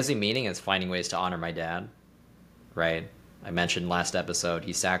what gives me meaning is finding ways to honor my dad, right? I mentioned last episode,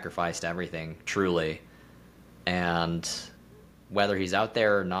 he sacrificed everything, truly. And whether he's out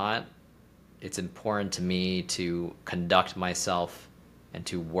there or not, it's important to me to conduct myself and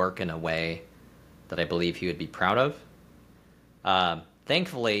to work in a way that I believe he would be proud of.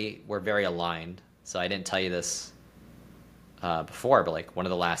 Thankfully, we're very aligned. So I didn't tell you this before, but like one of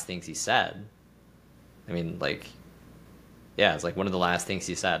the last things he said, I mean, like, yeah, it's like one of the last things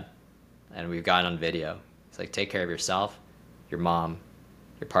he said, and we've got it on video. It's like, take care of yourself, your mom,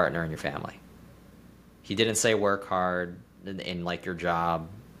 your partner, and your family. He didn't say work hard in like your job.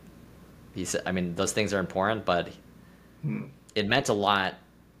 He said, I mean, those things are important, but it meant a lot.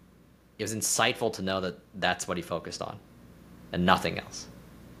 It was insightful to know that that's what he focused on and nothing else.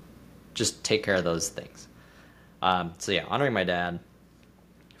 Just take care of those things. So yeah, honoring my dad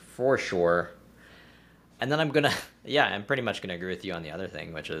for sure. And then I'm pretty much gonna agree with you on the other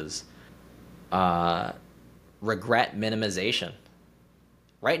thing, which is regret minimization.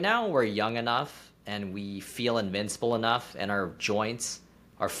 Right now, we're young enough and we feel invincible enough, and our joints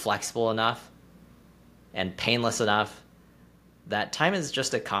are flexible enough and painless enough that time is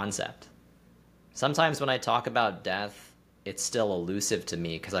just a concept. Sometimes when I talk about death, it's still elusive to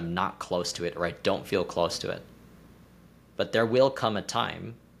me because I'm not close to it, or I don't feel close to it. But there will come a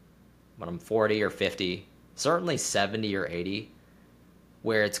time when I'm 40 or 50, certainly 70 or 80,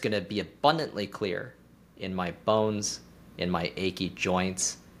 where it's going to be abundantly clear in my bones, in my achy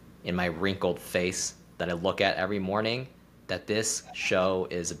joints, in my wrinkled face that I look at every morning, that this show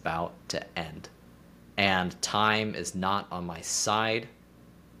is about to end. And time is not on my side.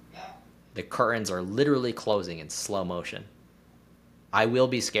 The curtains are literally closing in slow motion. I will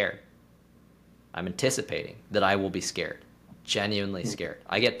be scared. I'm anticipating that I will be scared. Genuinely scared.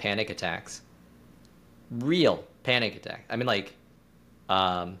 I get panic attacks. Real panic attack. I mean, like,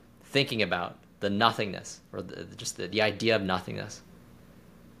 thinking about the nothingness, or just the idea of nothingness.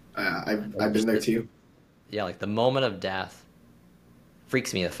 I've been there too. Yeah, like the moment of death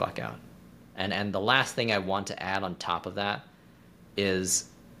freaks me the fuck out. And the last thing I want to add on top of that is,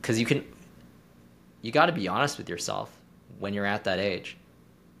 because you got to be honest with yourself when you're at that age.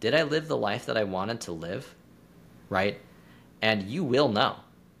 Did I live the life that I wanted to live? Right? And you will know.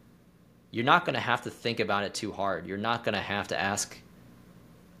 You're not going to have to think about it too hard. You're not going to have to ask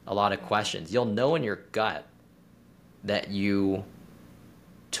a lot of questions. You'll know in your gut that you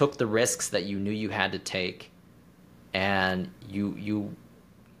took the risks that you knew you had to take, and you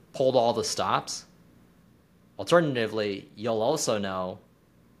pulled all the stops. Alternatively, you'll also know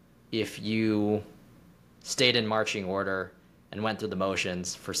if you stayed in marching order and went through the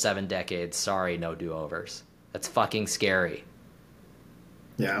motions for 7 decades. Sorry, no do-overs. That's fucking scary.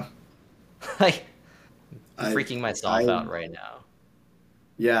 Yeah. Like, I'm freaking myself out right now.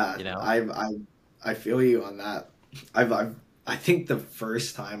 Yeah, You know? I feel you on that. I think the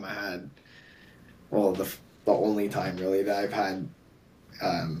first time I had, well, the only time really that I've had,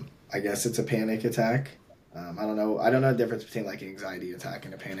 I guess it's a panic attack. I don't know the difference between like an anxiety attack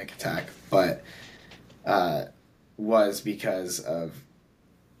and a panic attack, but was because of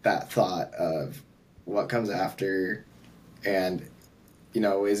that thought of what comes after, and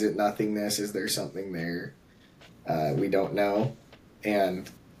is it nothingness? Is there something there we don't know? And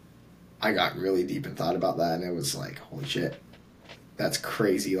I got really deep and thought about that, and it was like, holy shit, that's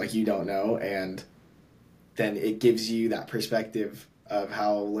crazy. Like, you don't know, and then it gives you that perspective of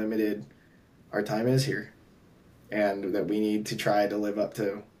how limited our time is here, and that we need to try to live up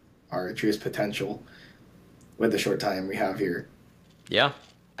to our truest potential with the short time we have here. Yeah.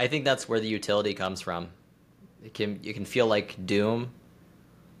 I think that's where the utility comes from. You can feel like doom,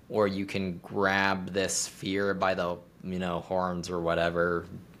 or you can grab this fear by the horns, or whatever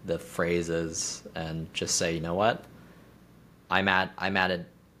the phrase is, and just say, you know what, I'm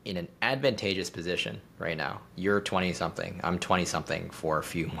in an advantageous position right now. You're 20 something, I'm 20 something for a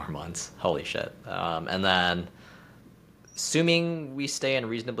few more months. Holy shit. And then, assuming we stay in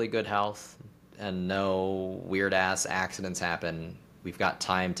reasonably good health and no weird ass accidents happen, we've got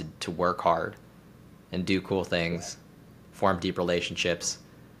time to work hard and do cool things, form deep relationships,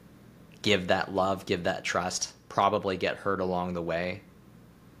 give that love, give that trust, probably get hurt along the way,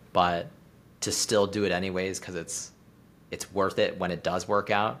 but to still do it anyways because it's worth it when it does work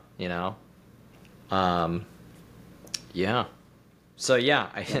out, you know? Yeah. So yeah,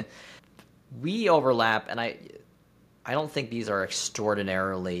 we overlap, and I don't think these are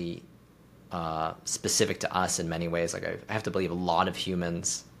extraordinarily specific to us in many ways. Like I have to believe a lot of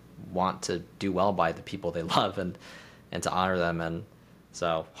humans want to do well by the people they love and to honor them. And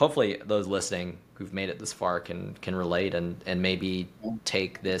so hopefully those listening who've made it this far can relate and maybe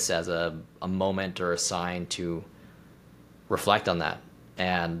take this as a moment or a sign to reflect on that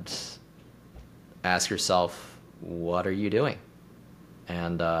and ask yourself, what are you doing?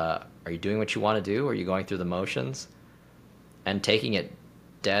 And are you doing what you want to do? Are you going through the motions? And taking it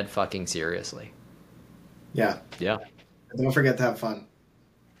dead fucking seriously. Yeah. Yeah. Don't forget to have fun.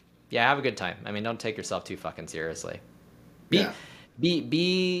 Yeah, have a good time. I mean, don't take yourself too fucking seriously. Yeah.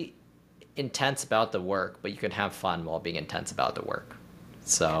 Be intense about the work, but you can have fun while being intense about the work.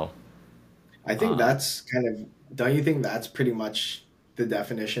 So I think that's kind of, don't you think that's pretty much the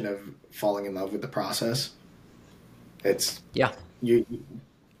definition of falling in love with the process? It's yeah. you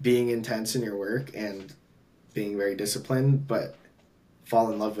being intense in your work and being very disciplined, but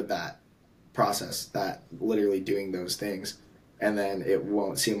fall in love with that process, that literally doing those things, and then it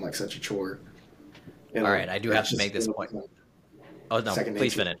won't seem like such a chore. All right, I do have to make this point. Oh no, Second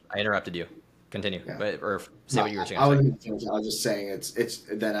please nature. finish. I interrupted you. Continue, Yeah. or say what you were saying. I wasn't finished. I was just saying it's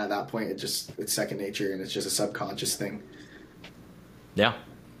then at that point it's second nature and it's just a subconscious thing. Yeah,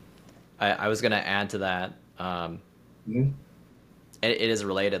 I was gonna add to that. Mhm. It is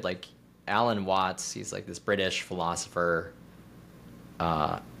related. Like Alan Watts, he's like this British philosopher.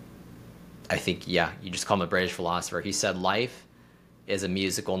 I think, yeah, you just call him a British philosopher. He said life is a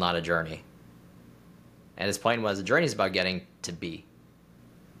musical, not a journey. And his point was the journey is about getting to be,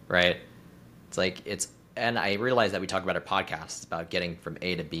 right? It's like and I realize that we talk about our podcast, it's about getting from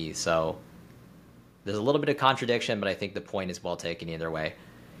A to B. So there's a little bit of contradiction, but I think the point is well taken either way.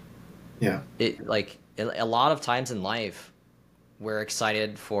 Yeah. A lot of times in life, we're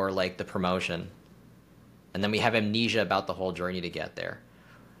excited for like the promotion, and then we have amnesia about the whole journey to get there.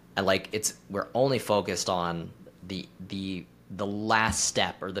 And like we're only focused on the last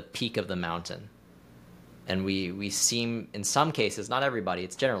step or the peak of the mountain. And we seem, in some cases, not everybody,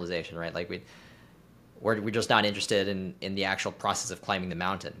 it's generalization, right? Like we're just not interested in the actual process of climbing the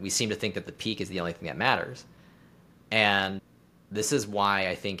mountain. We seem to think that the peak is the only thing that matters. And this is why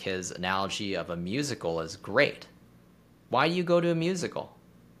I think his analogy of a musical is great. Why do you go to a musical?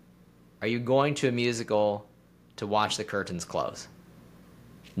 Are you going to a musical to watch the curtains close?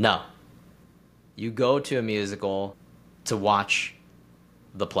 No. You go to a musical to watch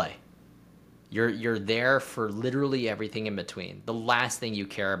the play. You're there for literally everything in between. The last thing you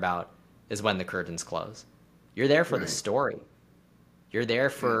care about is when the curtains close. You're there for the story. You're there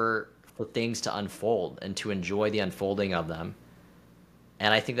for things to unfold and to enjoy the unfolding of them.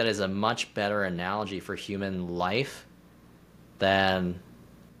 And I think that is a much better analogy for human life than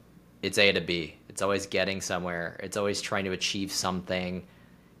it's A to B. It's always getting somewhere. It's always trying to achieve something,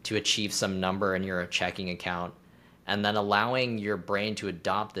 to achieve some number in your checking account, and then allowing your brain to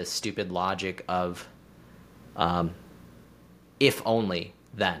adopt this stupid logic of if only,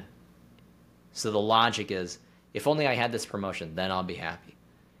 then. So the logic is, if only I had this promotion, then I'll be happy.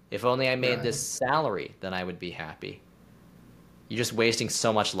 If only I made this salary, then I would be happy. You're just wasting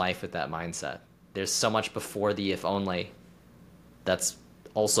so much life with that mindset. There's so much before the if only that's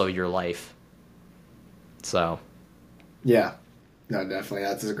also your life. So. Yeah. No, definitely.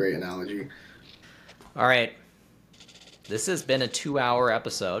 That's a great analogy. All right. This has been a 2-hour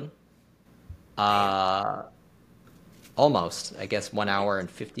episode. Almost. I guess 1 hour and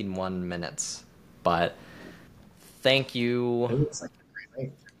 51 minutes. But thank you.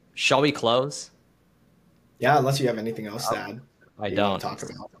 Shall we close? Yeah, unless you have anything else to add. I don't. Talk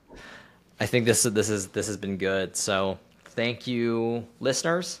about. I think this has been good. So thank you,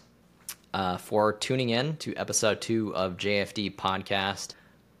 listeners, for tuning in to episode 2 of JFD Podcast.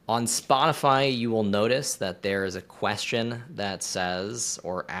 On Spotify, you will notice that there is a question that says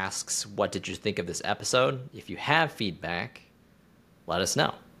or asks, what did you think of this episode? If you have feedback, let us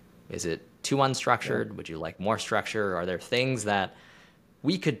know. Is it too unstructured? Yeah. Would you like more structure? Are there things that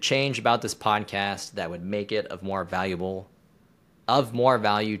we could change about this podcast that would make it of more value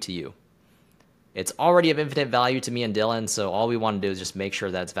to you? It's already of infinite value to me and Dylan, so all we want to do is just make sure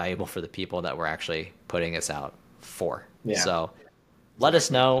that it's valuable for the people that we're actually putting this out for. Yeah. So let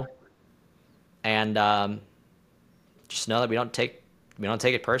us know, and just know that we we don't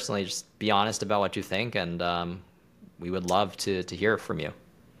take it personally. Just be honest about what you think, and we would love to hear from you.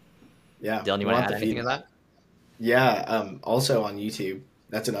 Yeah, Dylan, you we want to want add the anything to feedback. that? Yeah, also on YouTube.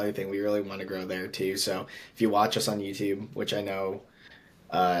 That's another thing we really want to grow there too. So if you watch us on YouTube, which I know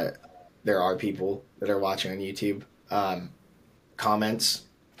uh, there are people that are watching on YouTube, comments,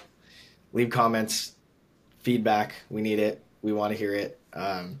 leave comments, feedback. We need it. We want to hear it.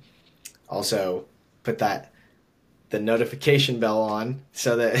 Also, put that the notification bell on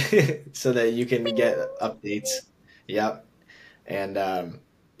so that so that you can get updates. Yep. And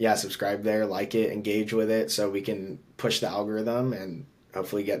yeah, subscribe there, like it, engage with it, so we can push the algorithm and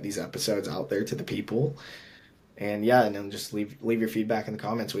hopefully get these episodes out there to the people. And yeah, and then just leave your feedback in the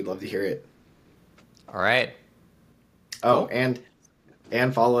comments. We'd love to hear it. All right. Oh, Cool.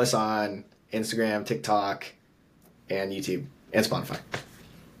 and follow us on Instagram, TikTok, and YouTube and Spotify.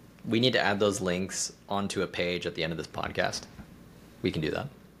 We need to add those links onto a page at the end of this podcast. We can do that.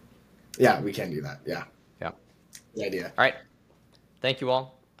 Yeah, we can do that. Yeah, Yeah. good idea. All right. Thank you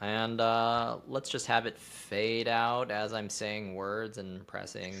all. And let's just have it fade out as I'm saying words and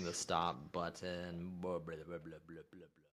pressing the stop button. Blah, blah, blah, blah, blah, blah.